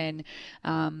person,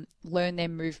 learn their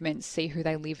movements, see who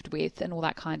they lived with, and all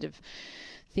that kind of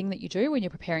thing that you do when you're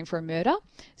preparing for a murder.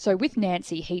 So with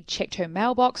Nancy, he'd checked her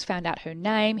mailbox, found out her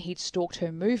name, he'd stalked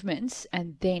her movements,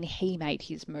 and then he made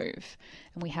his move.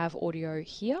 And we have audio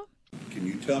here. Can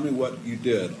you tell me what you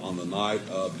did on the night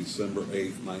of December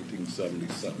 8th,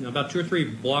 1977? Now, about 2 or 3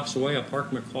 blocks away, I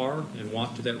parked my car and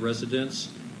walked to that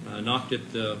residence. Knocked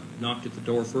at the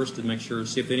door first to make sure,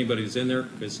 see if anybody was in there,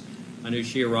 because I knew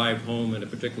she arrived home at a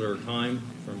particular time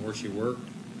from where she worked.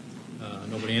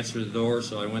 Nobody answered the door,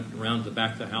 so I went around to the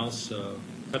back of the house,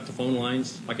 cut the phone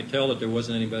lines. I could tell that there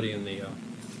wasn't anybody in the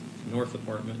north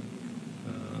apartment.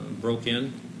 Broke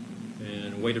in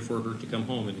and waited for her to come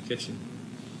home in the kitchen.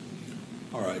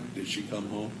 All right. Did she come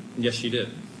home? Yes, she did.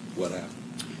 What happened?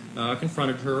 I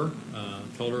confronted her,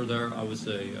 told her there I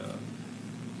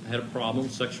had a problem,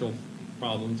 sexual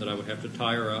problem, that I would have to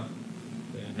tie her up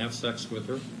and have sex with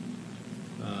her.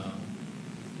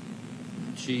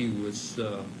 She was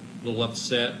a little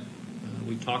upset.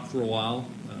 We talked for a while.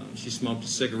 She smoked a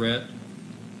cigarette.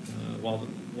 While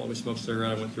we smoked a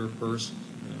cigarette, I went through her purse,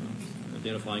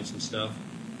 identifying some stuff.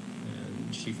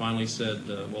 And she finally said,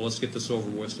 well, let's get this over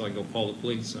with so I can go call the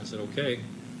police. And I said, okay.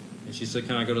 And she said,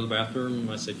 can I go to the bathroom?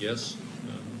 And I said, yes.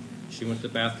 She went to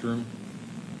the bathroom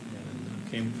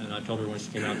and I told her when she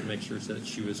came out to make sure that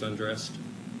she was undressed.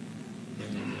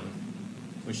 And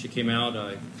when she came out,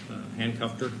 I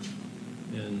handcuffed her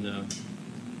And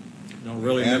don't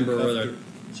really remember whether.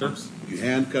 Sir? You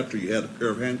handcuffed her? You had a pair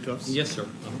of handcuffs? Yes, sir.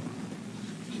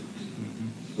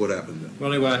 What happened then?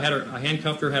 Well, anyway, I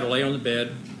handcuffed her, had her lay on the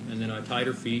bed, and then I tied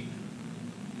her feet,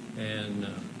 and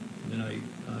then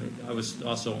I was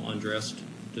also undressed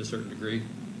to a certain degree,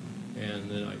 and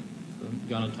then I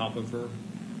got on top of her,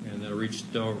 and then I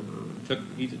reached over, took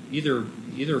either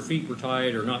her feet were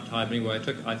tied or not tied. But anyway,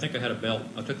 I think I had a belt.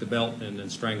 I took the belt and then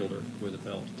strangled her with a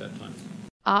belt at that time.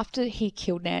 After he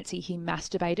killed Nancy, he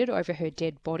masturbated over her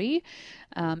dead body,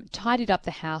 tidied up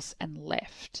the house, and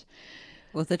left.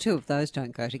 Well, the two of those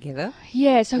don't go together.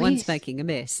 Yeah, so one's he's making a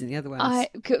mess and the other one's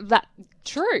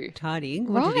true.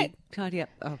 tidying. What did Right. he tidy up?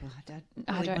 Oh,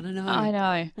 I don't want to know. I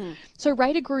know. So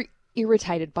Rader grew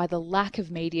irritated by the lack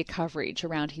of media coverage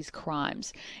around his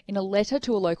crimes. In a letter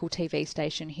to a local TV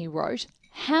station, he wrote,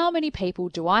 "How many people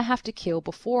do I have to kill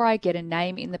before I get a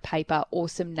name in the paper or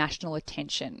some national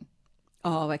attention?"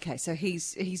 Oh, okay. So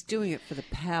he's doing it for the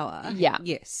power. Yeah.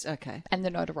 Yes. Okay. And the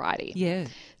notoriety. Yeah.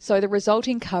 So the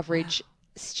resulting coverage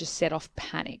just set off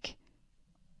panic.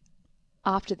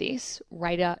 After this,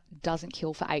 Rader doesn't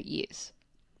kill for 8 years.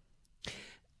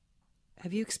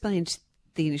 Have you explained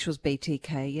the initials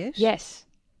BTK yet? Yes.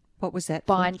 What was that?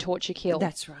 Bind, for? torture, kill.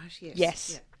 That's right. Yes.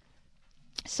 Yes. Yeah.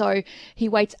 So he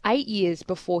waits 8 years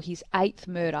before his 8th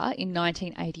murder in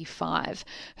 1985.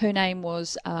 Her name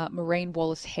was Maureen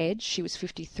Wallace Hedge. She was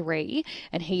 53,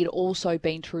 and he had also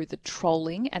been through the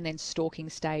trolling and then stalking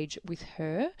stage with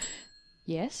her.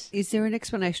 Yes? Is there an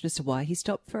explanation as to why he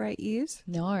stopped for 8 years?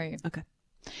 No. Okay.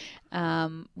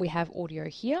 We have audio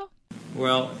here.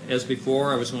 Well, as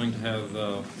before, I was going to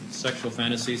have sexual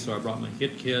fantasies, so I brought my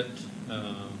hit kit,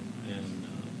 and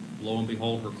lo and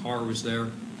behold, her car was there.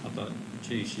 I thought,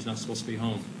 gee, she's not supposed to be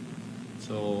home.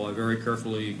 So I very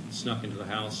carefully snuck into the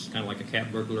house, kind of like a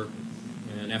cat burglar,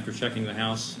 and after checking the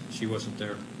house, she wasn't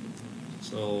there.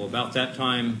 So about that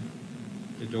time,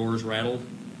 the doors rattled,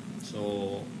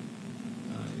 so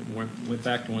I went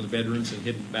back to one of the bedrooms and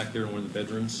hid back there in one of the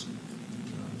bedrooms.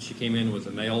 She came in with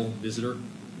a male visitor.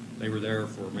 They were there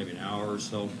for maybe an hour or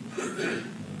so.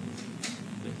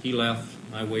 He left.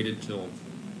 I waited till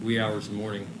wee hours in the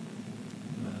morning,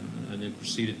 and then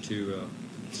proceeded to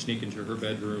sneak into her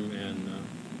bedroom and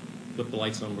flip the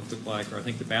lights on what looked like, or I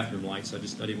think the bathroom lights. I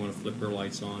didn't want to flip her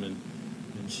lights on, and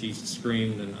she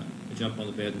screamed, and I jumped on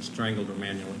the bed and strangled her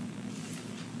manually.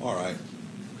 All right.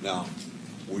 Now,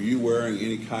 were you wearing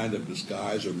any kind of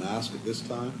disguise or mask at this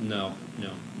time? No.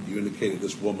 You indicated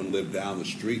this woman lived down the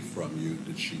street from you.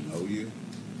 Did she know you?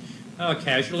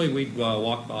 Casually, we'd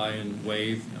walk by and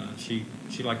wave. She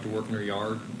liked to work in her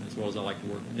yard as well as I liked to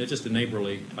work. It's just a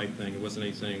neighborly type thing. It wasn't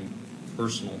anything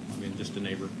personal. I mean, just a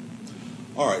neighbor.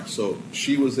 All right, so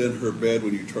she was in her bed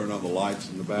when you turned on the lights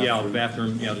in the bathroom? Yeah, the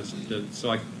bathroom, so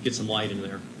I could get some light in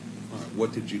there. All right,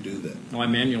 what did you do then? I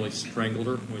manually strangled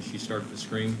her when she started to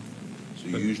scream. So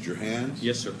you used your hands?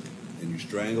 Yes, sir. And you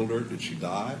strangled her? Did she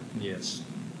die? Yes.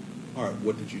 All right,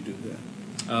 what did you do then?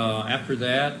 After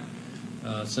that,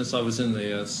 since I was in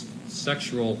the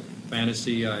sexual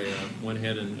fantasy, I went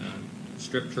ahead and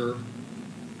stripped her,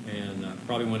 and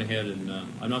probably went ahead and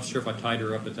I'm not sure if I tied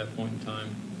her up at that point in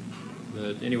time.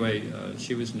 But anyway,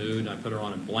 she was nude. I put her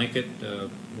on a blanket,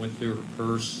 went through her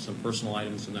purse, some personal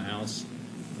items in the house,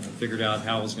 figured out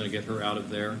how I was going to get her out of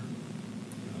there.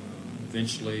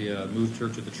 Eventually moved her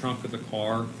to the trunk of the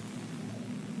car.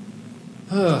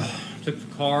 Took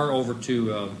the car over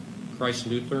to Christ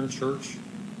Lutheran Church.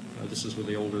 This is with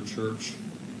the older church.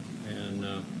 And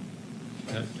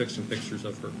took some pictures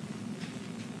of her.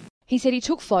 He said he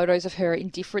took photos of her in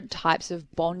different types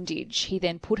of bondage. He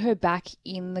then put her back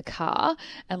in the car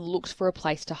and looked for a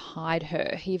place to hide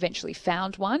her. He eventually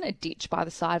found one, a ditch by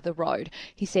the side of the road.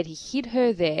 He said he hid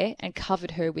her there and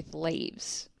covered her with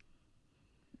leaves.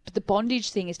 But the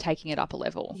bondage thing is taking it up a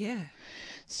level. Yeah.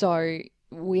 So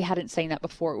we hadn't seen that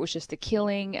before. It was just the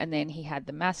killing, and then he had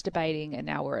the masturbating, and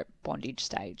now we're at bondage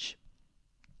stage.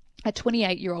 A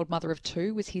 28-year-old mother of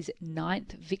two was his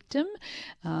 9th victim,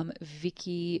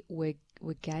 Vicky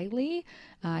Wegaley.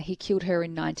 He killed her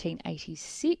in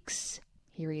 1986.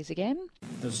 Here he is again.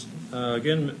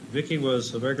 Again, Vicky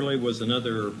Wegaley was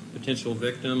another potential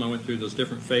victim. I went through those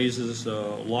different phases,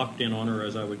 locked in on her,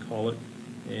 as I would call it,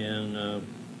 and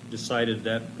decided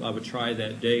that I would try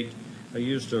that date. I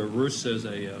used Russ as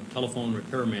a telephone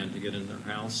repairman to get in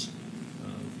their house.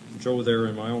 Drove there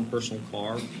in my own personal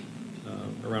car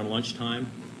around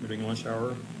lunchtime, during lunch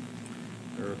hour,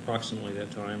 or approximately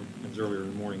that time. It was earlier in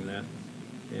the morning than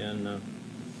that. And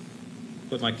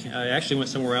I actually went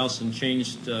somewhere else and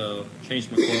changed my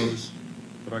clothes,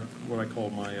 what I call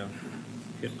my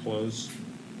hit clothes,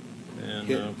 And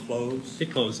Hit clothes?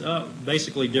 hit clothes.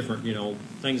 Basically different,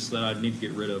 things that I'd need to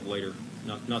get rid of later.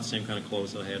 Not the same kind of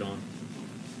clothes that I had on.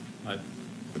 I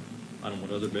don't know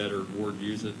what other better word to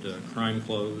use it, crime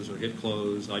clothes or hit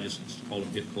clothes. I just call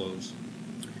them hit clothes.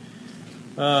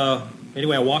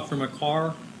 Anyway, I walked from my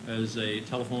car as a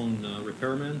telephone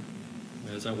repairman.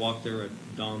 As I walked there, I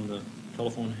donned the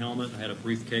telephone helmet. I had a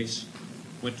briefcase.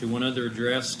 Went to one other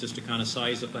address just to kind of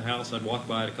size up the house. I'd walked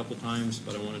by it a couple times,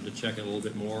 but I wanted to check it a little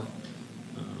bit more.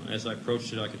 As I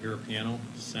approached it, I could hear a piano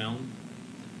sound.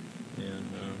 And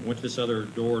went to this other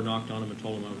door, knocked on them, and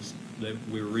told them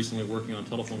we were recently working on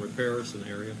telephone repairs in the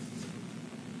area.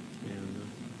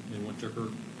 And went to her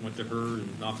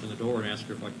and knocked on the door and asked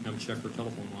her if I could come check her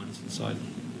telephone lines inside.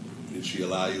 Did she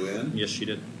allow you in? Yes, she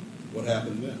did. What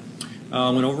happened then?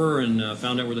 Went over and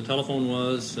found out where the telephone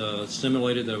was,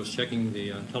 simulated that I was checking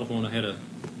the telephone. I had a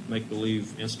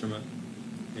make-believe instrument,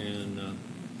 and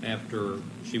after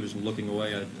she was looking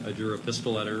away, I drew a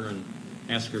pistol at her and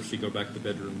asked her if she'd go back to the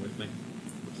bedroom with me.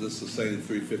 Was this the same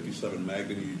 .357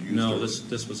 Magnum you'd used? No,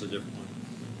 this was a different one.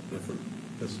 Different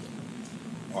pistol.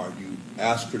 Or you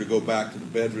asked her to go back to the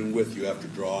bedroom with you after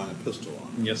drawing a pistol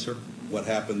on her? Yes, sir. What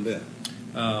happened then?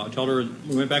 I told her,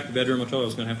 we went back to the bedroom, I told her I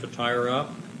was going to have to tie her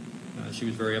up. She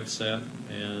was very upset,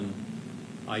 and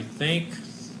I think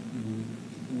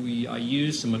I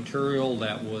used some material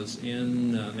that was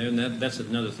in, and that's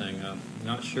another thing, I'm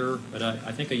not sure, but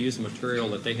I think I used the material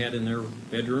that they had in their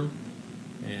bedroom,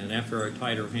 and after I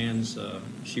tied her hands,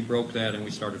 she broke that and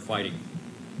we started fighting,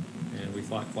 and we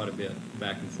fought quite a bit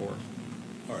back and forth.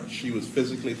 All right, she was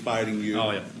physically fighting you?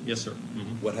 Oh, yeah. Yes, sir.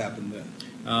 Mm-hmm. What happened then?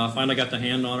 Finally got the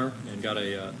hand on her and got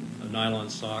a nylon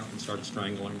sock and started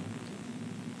strangling her.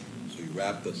 So you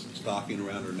wrapped the stocking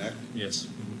around her neck? Yes.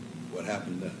 Mm-hmm. What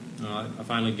happened then? I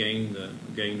finally gained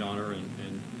on her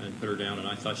and put her down, and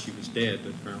I thought she was dead,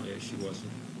 but apparently she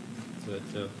wasn't.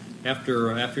 But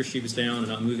after she was down and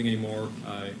not moving anymore,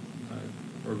 I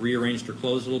rearranged her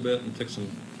clothes a little bit and took some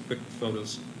quick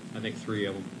photos. I think 3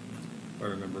 of them, if I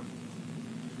remember.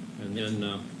 And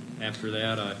then after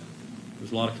that, there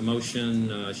was a lot of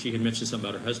commotion. She had mentioned something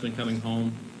about her husband coming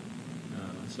home,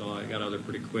 so I got out there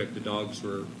pretty quick. The dogs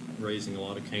were raising a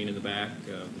lot of cane in the back.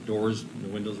 The doors and the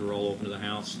windows were all open to the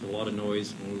house. There was a lot of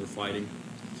noise when we were fighting,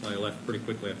 so I left pretty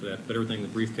quickly after that. Put everything in the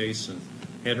briefcase and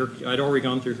had her. I'd already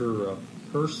gone through her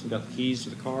purse and got the keys to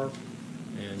the car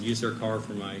and used their car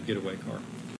for my getaway car.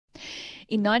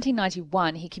 In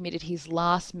 1991, he committed his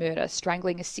last murder,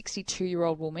 strangling a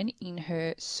 62-year-old woman in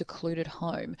her secluded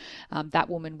home. That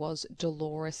woman was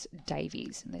Dolores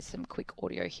Davies, and there's some quick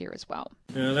audio here as well.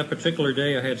 That particular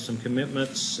day, I had some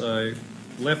commitments. I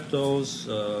left those,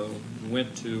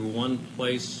 went to one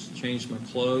place, changed my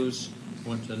clothes,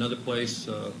 went to another place,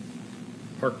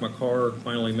 parked my car,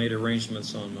 finally made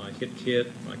arrangements on my hit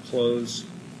kit, my clothes,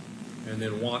 and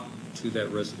then walked to that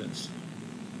residence.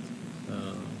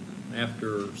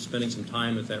 After spending some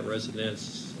time at that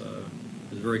residence, it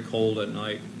was very cold at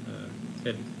night.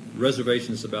 Had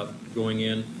reservations about going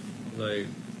in. I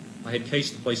had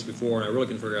cased the place before, and I really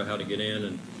couldn't figure out how to get in,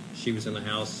 and she was in the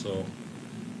house, so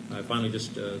I finally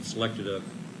just selected a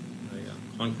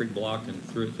concrete block and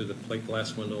threw it through the plate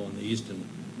glass window on the east and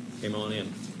came on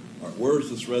in. All right, where is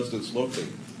this residence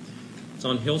located? It's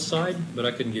on Hillside, but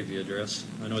I couldn't give you the address.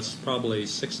 I know it's probably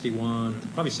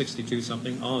 62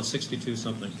 something. Oh, it's 62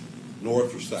 something.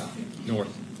 North or south?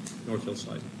 North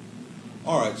Hillside.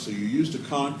 All right, so you used a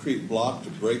concrete block to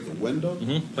break the window?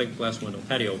 Mm-hmm. Plate glass window,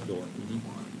 patio door. Mm-hmm.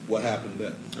 What happened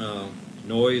then?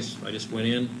 Noise. I just went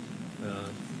in.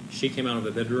 She came out of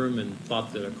the bedroom and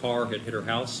thought that a car had hit her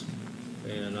house,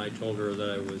 and I told her that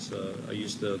I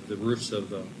used the roofs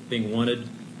of being wanted.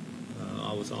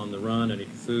 I was on the run. I needed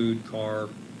food, car,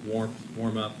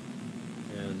 warm up,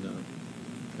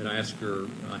 and I asked her.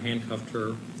 I handcuffed her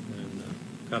and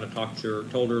kind of talked to her.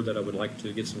 Told her that I would like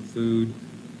to get some food,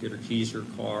 get her keys to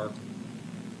her car,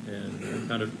 and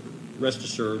kind of rest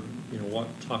assured,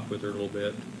 talked with her a little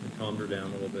bit and calmed her down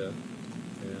a little bit,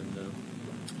 and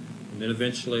then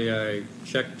eventually I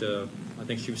checked. I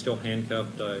think she was still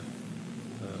handcuffed. I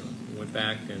went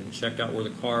back and checked out where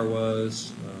the car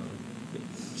was.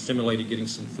 Stimulated getting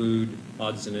some food,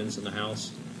 odds and ends in the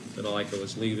house that I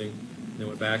was leaving. Then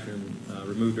went back and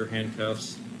removed her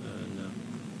handcuffs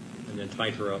and then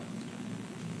tied her up,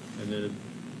 and then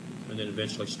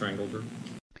eventually strangled her.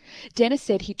 Dennis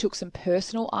said he took some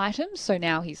personal items, so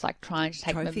now he's like trying to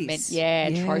take Trophies. Yeah,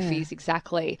 Yeah. trophies,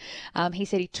 exactly. He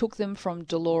said he took them from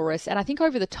Dolores, and I think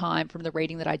over the time, from the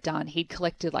reading that I'd done, he'd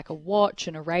collected like a watch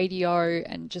and a radio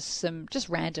and just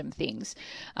random things.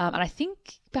 And I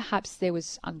think perhaps there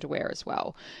was underwear as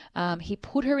well. He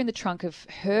put her in the trunk of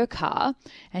her car,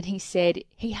 and he said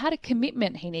he had a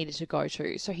commitment he needed to go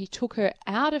to, so he took her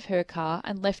out of her car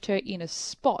and left her in a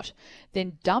spot,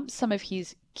 then dumped some of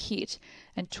his kit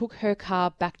and took her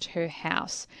car back to her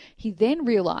house. He then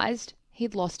realised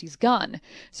he'd lost his gun,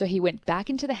 so he went back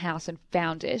into the house and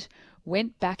found it,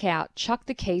 went back out, chucked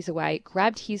the keys away,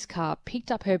 grabbed his car,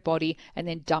 picked up her body, and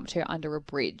then dumped her under a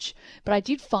bridge. But I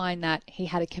did find that he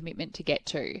had a commitment to get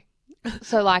to.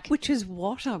 So, like... Which is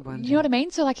what, I wonder? You know what I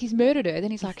mean? So, like, he's murdered her. Then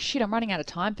he's like, shit, I'm running out of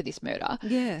time for this murder.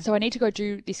 Yeah. So I need to go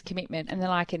do this commitment, and then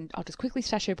I'll just quickly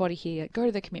stash her body here, go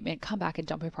to the commitment, come back and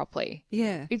dump her properly.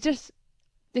 Yeah. It's just...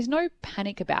 There's no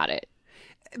panic about it.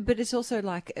 But it's also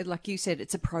like you said,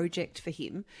 it's a project for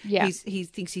him. Yeah. He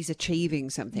thinks he's achieving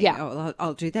something. Yeah. Oh,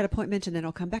 I'll do that appointment and then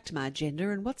I'll come back to my agenda.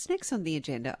 And what's next on the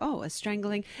agenda? Oh, a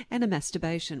strangling and a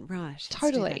masturbation. Right. Let's do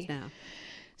Totally. that now.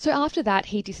 So after that,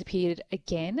 he disappeared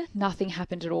again. Nothing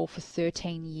happened at all for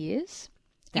 13 years.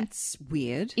 That's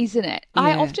weird. Isn't it?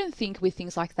 I Yeah. often think with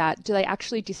things like that, do they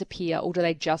actually disappear or do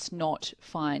they just not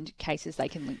find cases they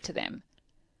can link to them?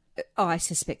 Oh, I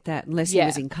suspect that, unless Yeah. he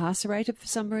was incarcerated for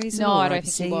some reason. No, or I don't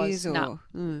think he was. overseas, Or...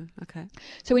 No. Okay.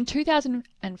 So in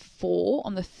 2004,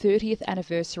 on the 30th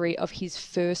anniversary of his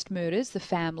first murders, the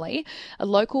family, a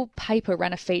local paper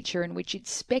ran a feature in which it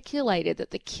speculated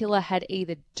that the killer had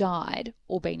either died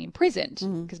or been imprisoned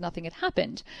because nothing had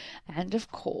happened. And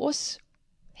of course,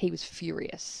 he was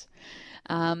furious.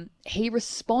 He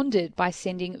responded by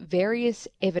sending various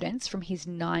evidence from his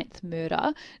 9th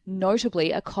murder,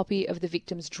 notably a copy of the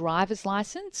victim's driver's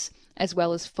license, as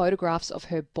well as photographs of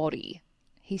her body.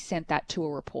 He sent that to a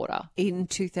reporter In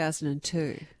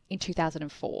 2002. in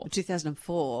 2004.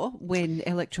 2004, when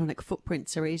electronic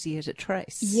footprints are easier to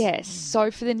trace. Yes.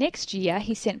 So for the next year,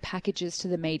 he sent packages to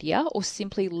the media or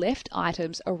simply left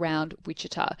items around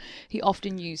Wichita. He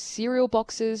often used cereal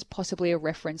boxes, possibly a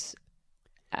reference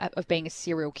of being a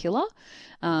serial killer.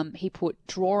 He put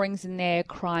drawings in there,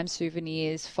 crime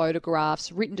souvenirs, photographs,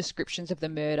 written descriptions of the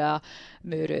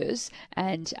murders,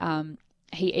 and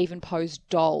he even posed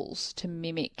dolls to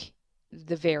mimic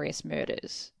the various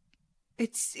murders.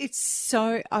 It's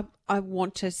so... I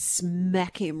want to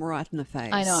smack him right in the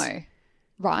face. I know,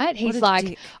 right? He's a like,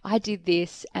 dick. I did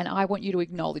this and I want you to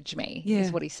acknowledge me, Yeah.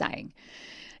 is what he's saying.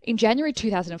 In January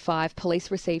 2005, police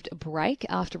received a break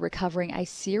after recovering a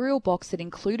cereal box that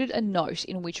included a note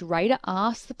in which Rader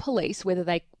asked the police whether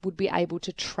they would be able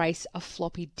to trace a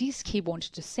floppy disk he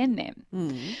wanted to send them.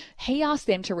 He asked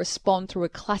them to respond through a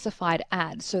classified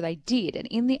ad, so they did, and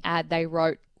in the ad they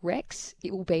wrote, "Rex,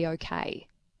 it will be okay."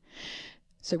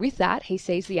 So with that, he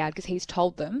sees the ad because he's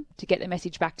told them to get the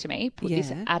message back to me, put this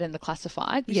Yeah. ad in the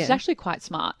classified, which is Yeah. actually quite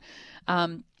smart.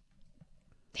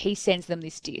 He sends them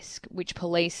this disc, which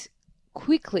police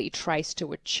quickly trace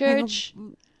to a church.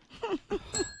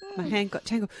 My hand got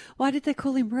tangled. Why did they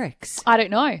call him Rex? I don't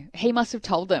know. He must have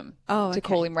told them Oh, to okay.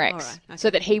 call him Rex All right, okay. so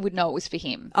that he would know it was for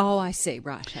him. Oh, I see.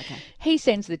 Right. Okay. He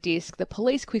sends the disc. The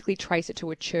police quickly trace it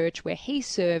to a church where he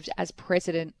served as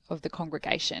president of the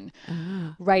congregation.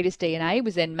 Rader's DNA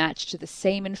was then matched to the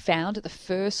semen found at the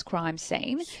first crime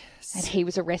scene, and he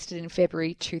was arrested in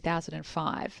February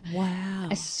 2005. Wow.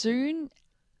 As soon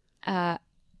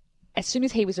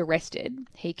as he was arrested,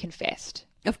 he confessed.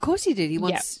 Of course he did. He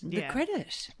wants the Yeah.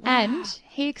 credit. And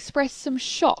he expressed some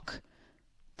shock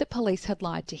that police had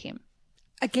lied to him.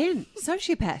 Again,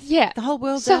 sociopath. Yeah. The whole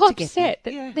world's so out to get upset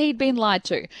me. that he'd been lied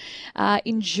to.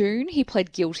 In June, he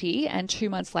pled guilty, and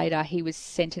 2 months later, he was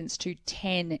sentenced to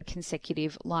 10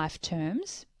 consecutive life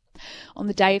terms. On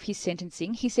the day of his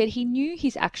sentencing, he said he knew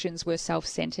his actions were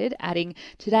self-centered, adding,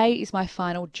 "Today is my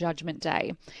final judgment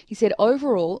day." He said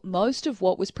overall, most of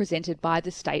what was presented by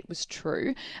the state was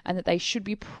true and that they should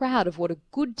be proud of what a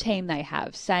good team they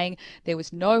have, saying there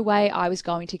was no way I was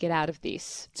going to get out of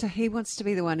this. So he wants to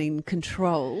be the one in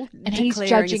control. And he's declaring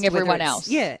judging as to whether everyone it's- else.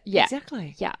 Yeah, Yeah.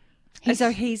 exactly. Yeah. And so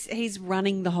he's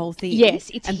running the whole thing. Yes,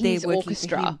 it's and they're his working for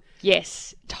orchestra. him.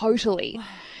 Yes, totally.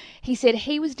 He said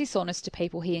he was dishonest to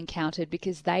people he encountered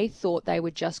because they thought they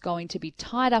were just going to be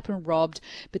tied up and robbed,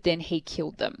 but then he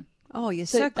killed them. Oh, you're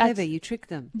So so clever. that's- You tricked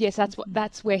them. Yes,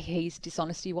 that's where his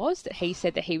dishonesty was, that he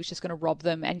said that he was just going to rob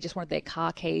them and he just wanted their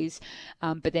car keys,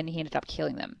 but then he ended up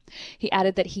killing them. He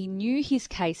added that he knew his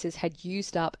cases had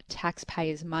used up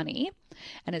taxpayers' money,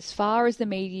 and as for the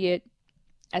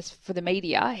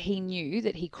media, he knew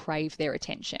that he craved their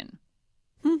attention.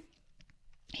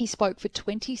 He spoke for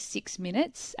 26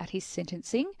 minutes at his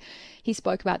sentencing. He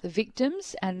spoke about the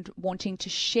victims and wanting to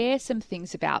share some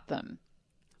things about them.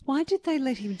 Why did they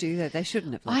let him do that? They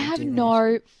shouldn't have let I him have do that.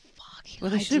 no fucking Well,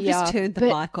 they idea. should have just turned the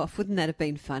but mic off. Wouldn't that have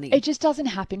been funny? It just doesn't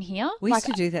happen here. We used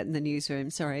Like, to do that in the newsroom.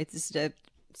 Sorry, it's just a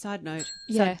side note.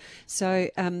 Yeah. So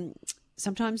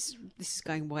sometimes, this is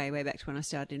going way, way back to when I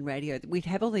started in radio, we'd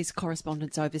have all these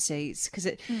correspondents overseas because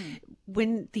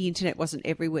when the internet wasn't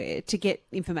everywhere, to get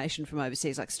information from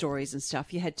overseas, like stories and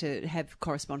stuff, you had to have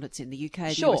correspondents in the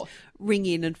UK. Sure. You would ring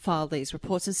in and file these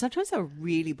reports, and sometimes they were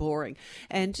really boring.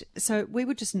 And so we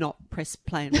would just not press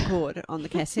play and record on the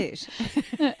cassette.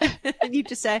 And you'd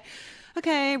just say,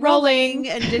 okay, rolling,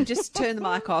 and then just turn the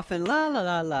mic off and la, la,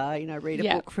 la, la, read a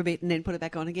Yeah. book for a bit and then put it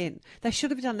back on again. They should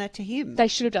have done that to him. They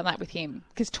should have done that with him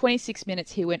because 26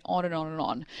 minutes he went on and on and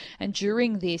on. And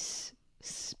during this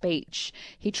speech,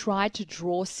 he tried to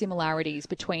draw similarities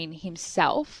between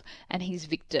himself and his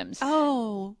victims.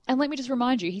 Oh, And let me just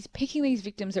remind you, he's picking these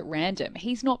victims at random.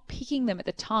 He's not picking them at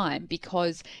the time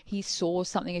because he saw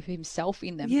something of himself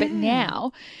in them. Yeah. But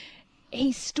now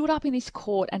he stood up in this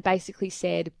court and basically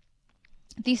said,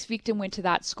 this victim went to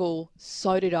that school,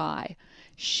 so did I.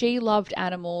 She loved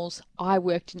animals, I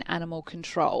worked in animal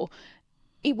control.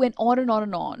 It went on and on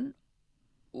and on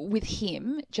with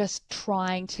him just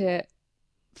trying to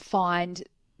find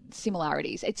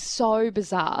similarities. It's so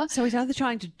bizarre. so he's either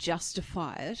trying to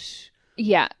justify it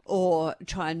Yeah. or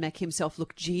try and make himself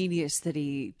look genius that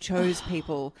he chose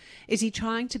people. Is he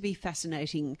trying to be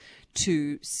fascinating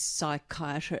to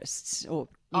psychiatrists or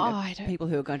I don't- people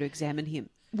who are going to examine him?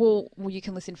 Well, you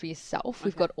can listen for yourself.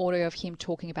 We've got audio of him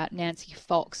talking about Nancy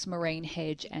Fox, Maureen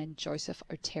Hedge, and Joseph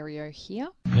Oterio here.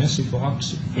 Nancy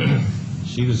Fox,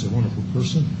 she was a wonderful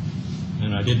person,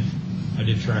 and I did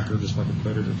track her just like a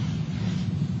predator.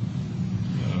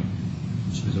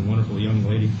 She was a wonderful young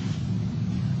lady,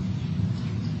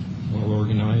 well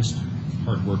organized,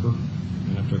 hard worker,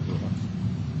 and I took her life.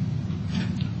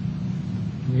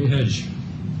 Maureen Hedge,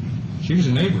 she was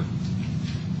a neighbor.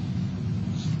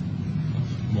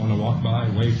 When I walked by, I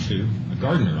waved to a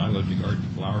gardener. I loved to garden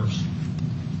flowers.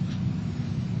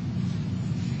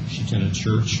 She attended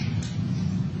church,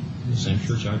 the same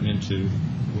church I'd been to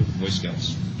with the Boy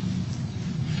Scouts.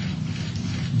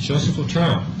 Joseph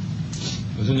Otero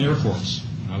was in the Air Force.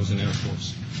 I was in the Air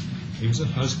Force. He was a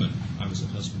husband. I was a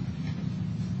husband.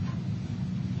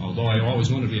 Although I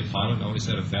always wanted to be a pilot, I always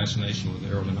had a fascination with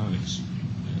aerodynamics.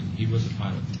 And he was a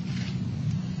pilot.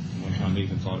 One time I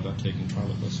even thought about taking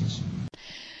pilot lessons.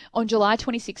 On July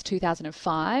 26,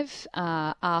 2005,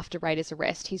 after Rader's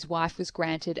arrest, his wife was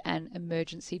granted an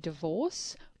emergency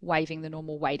divorce, waiving the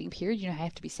normal waiting period. You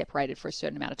have to be separated for a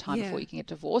certain amount of time Yeah. before you can get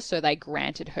divorced. So they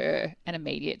granted her an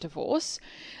immediate divorce.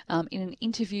 In an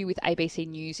interview with ABC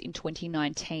News in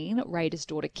 2019, Rader's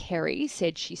daughter Kerry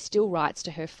said she still writes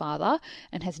to her father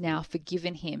and has now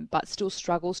forgiven him, but still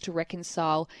struggles to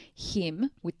reconcile him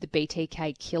with the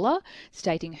BTK killer,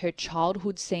 stating her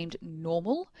childhood seemed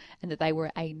normal and that they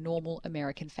were a normal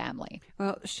American family.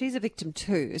 Well, she's a victim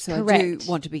too, so I do Correct.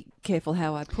 want to be careful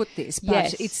how I put this. But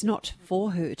Yes. it's not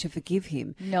for her to forgive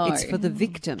him. No. It's for the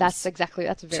victims That's a very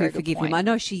to good forgive point. him. I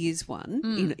know she is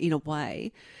one in a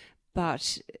way,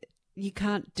 but you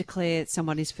can't declare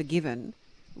someone is forgiven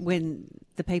when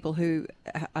the people who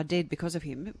are dead because of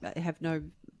him have no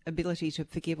ability to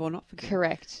forgive or not forgive.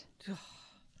 Correct.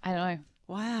 I know.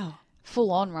 Wow.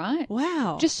 Full on, right?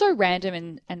 Wow. Just so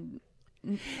random and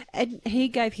And he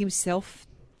gave himself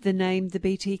the name the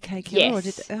BTK killer? yes, Or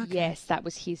did, okay. yes, that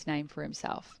was his name for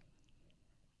himself.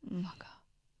 Fucker.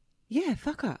 Yeah,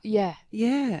 fucker. Yeah,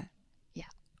 Yeah. yeah.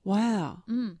 Wow.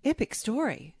 Epic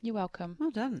story. You're welcome.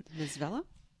 Well done, Ms. Vella.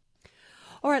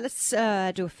 All right, let's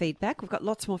do a feedback. We've got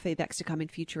lots more feedbacks to come in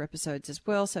future episodes as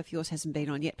well. So if yours hasn't been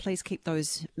on yet, please keep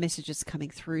those messages coming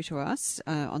through to us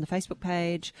on the Facebook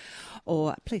page,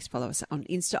 or please follow us on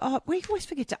Insta. Oh, we always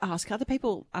forget to ask. Other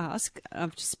people ask.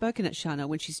 I've just spoken at Shana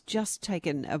when she's just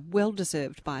taken a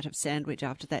well-deserved bite of sandwich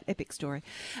after that epic story.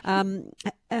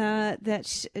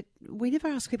 That we never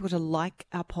ask people to like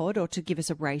our pod or to give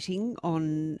us a rating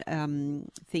on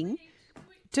thing.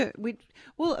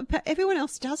 Everyone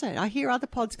else does it. I hear other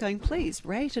pods going, please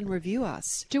rate and review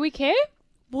us. Do we care?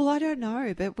 Well, I don't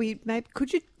know, but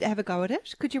could you have a go at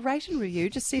it? Could you rate and review?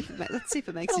 Just see if let's see if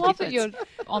it makes I a love that difference.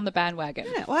 you're on the bandwagon.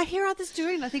 Yeah, well, I hear others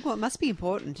doing it. I think, well, it must be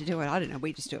important to do it. I don't know.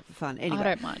 We just do it for fun. Anyway, I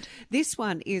don't mind. This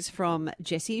one is from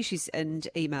Jessie. She's and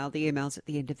email. The email's at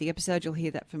the end of the episode. You'll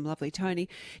hear that from lovely Tony.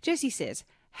 Jessie says,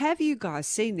 have you guys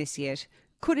seen this yet?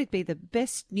 Could it be the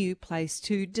best new place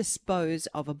to dispose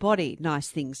of a body? Nice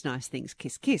things,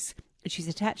 kiss, kiss. And she's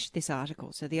attached this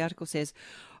article. So the article says,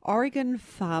 Oregon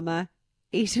farmer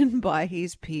eaten by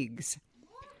his pigs.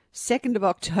 2nd of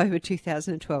October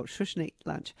 2012. Shush and eat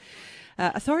lunch.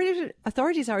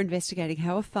 Authorities are investigating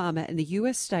how a farmer in the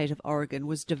US state of Oregon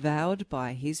was devoured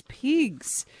by his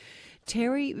pigs.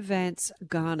 Terry Vance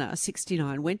Garner,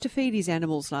 69, went to feed his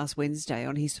animals last Wednesday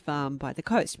on his farm by the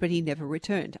coast, but he never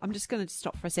returned. I'm just going to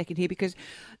stop for a second here because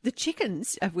the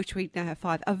chickens, of which we now have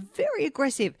 5, are very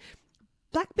aggressive.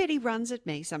 Black Betty runs at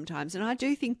me sometimes, and I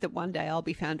do think that one day I'll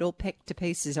be found all pecked to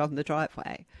pieces on the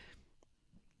driveway.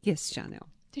 Yes, Chanel.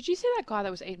 Did you see that guy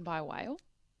that was eaten by a whale?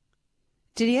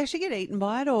 Did he actually get eaten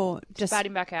by it or just Spat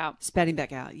him back out. Spat him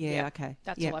back out. Yeah, Yeah, okay.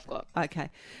 that's Yeah. all I've got. Okay.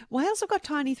 Whales have got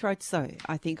tiny throats, though,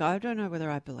 I think. I don't know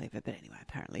whether I believe it, but anyway,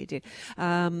 apparently it did.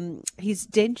 His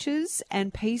dentures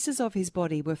and pieces of his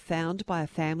body were found by a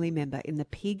family member in the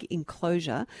pig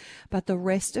enclosure, but the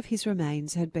rest of his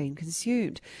remains had been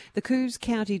consumed. The Coos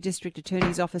County District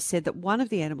Attorney's Office said that one of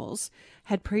the animals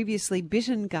had previously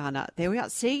bitten Garner. There we are.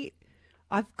 See,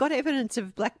 I've got evidence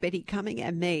of Black Betty coming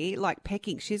at me, like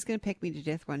pecking. She's going to peck me to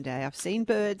death one day. I've seen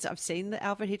birds. I've seen the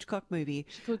Alfred Hitchcock movie.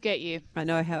 She could get you. I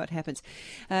know how it happens.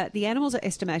 The animals are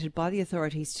estimated by the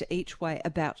authorities to each weigh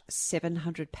about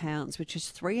 700 pounds, which is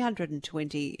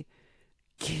 320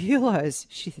 kilos.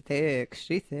 She's thick.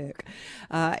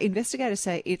 Investigators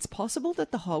say it's possible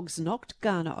that the hogs knocked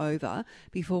Garner over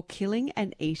before killing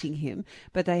and eating him,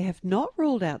 but they have not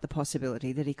ruled out the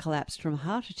possibility that he collapsed from a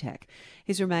heart attack.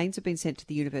 His remains have been sent to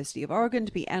the University of Oregon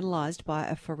to be analysed by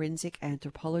a forensic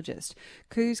anthropologist.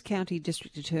 Coos County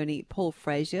District Attorney Paul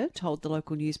Frazier told the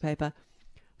local newspaper,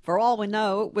 "For all we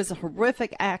know, it was a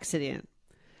horrific accident.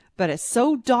 But it's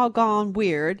so doggone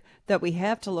weird that we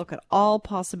have to look at all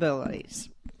possibilities."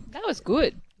 That was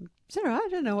good. Is that right? I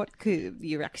don't know what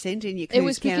your accent in your Coos It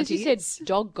was County because you said is.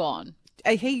 doggone.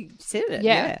 He said it,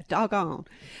 Yeah. doggone.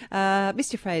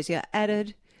 Mr. Frazier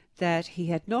added that he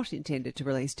had not intended to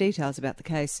release details about the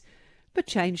case, but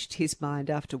changed his mind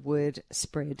after word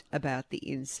spread about the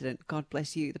incident. God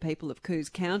bless you, the people of Coos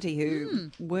County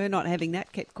who were not having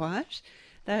that kept quiet.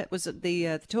 That was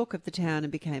the talk of the town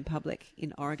and became public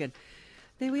in Oregon.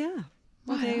 There we are.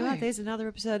 Well, there you are. There's another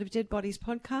episode of Dead Bodies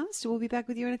Podcast. We'll be back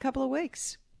with you in a couple of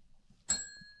weeks.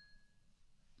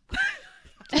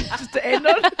 Just to end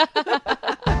on.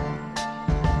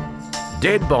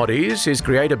 Dead Bodies is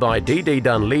created by Dee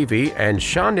Dunleavy and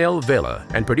Chanel Vella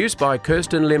and produced by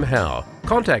Kirsten Lim Howe.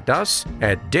 Contact us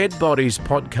at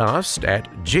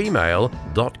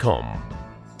deadbodiespodcast@gmail.com.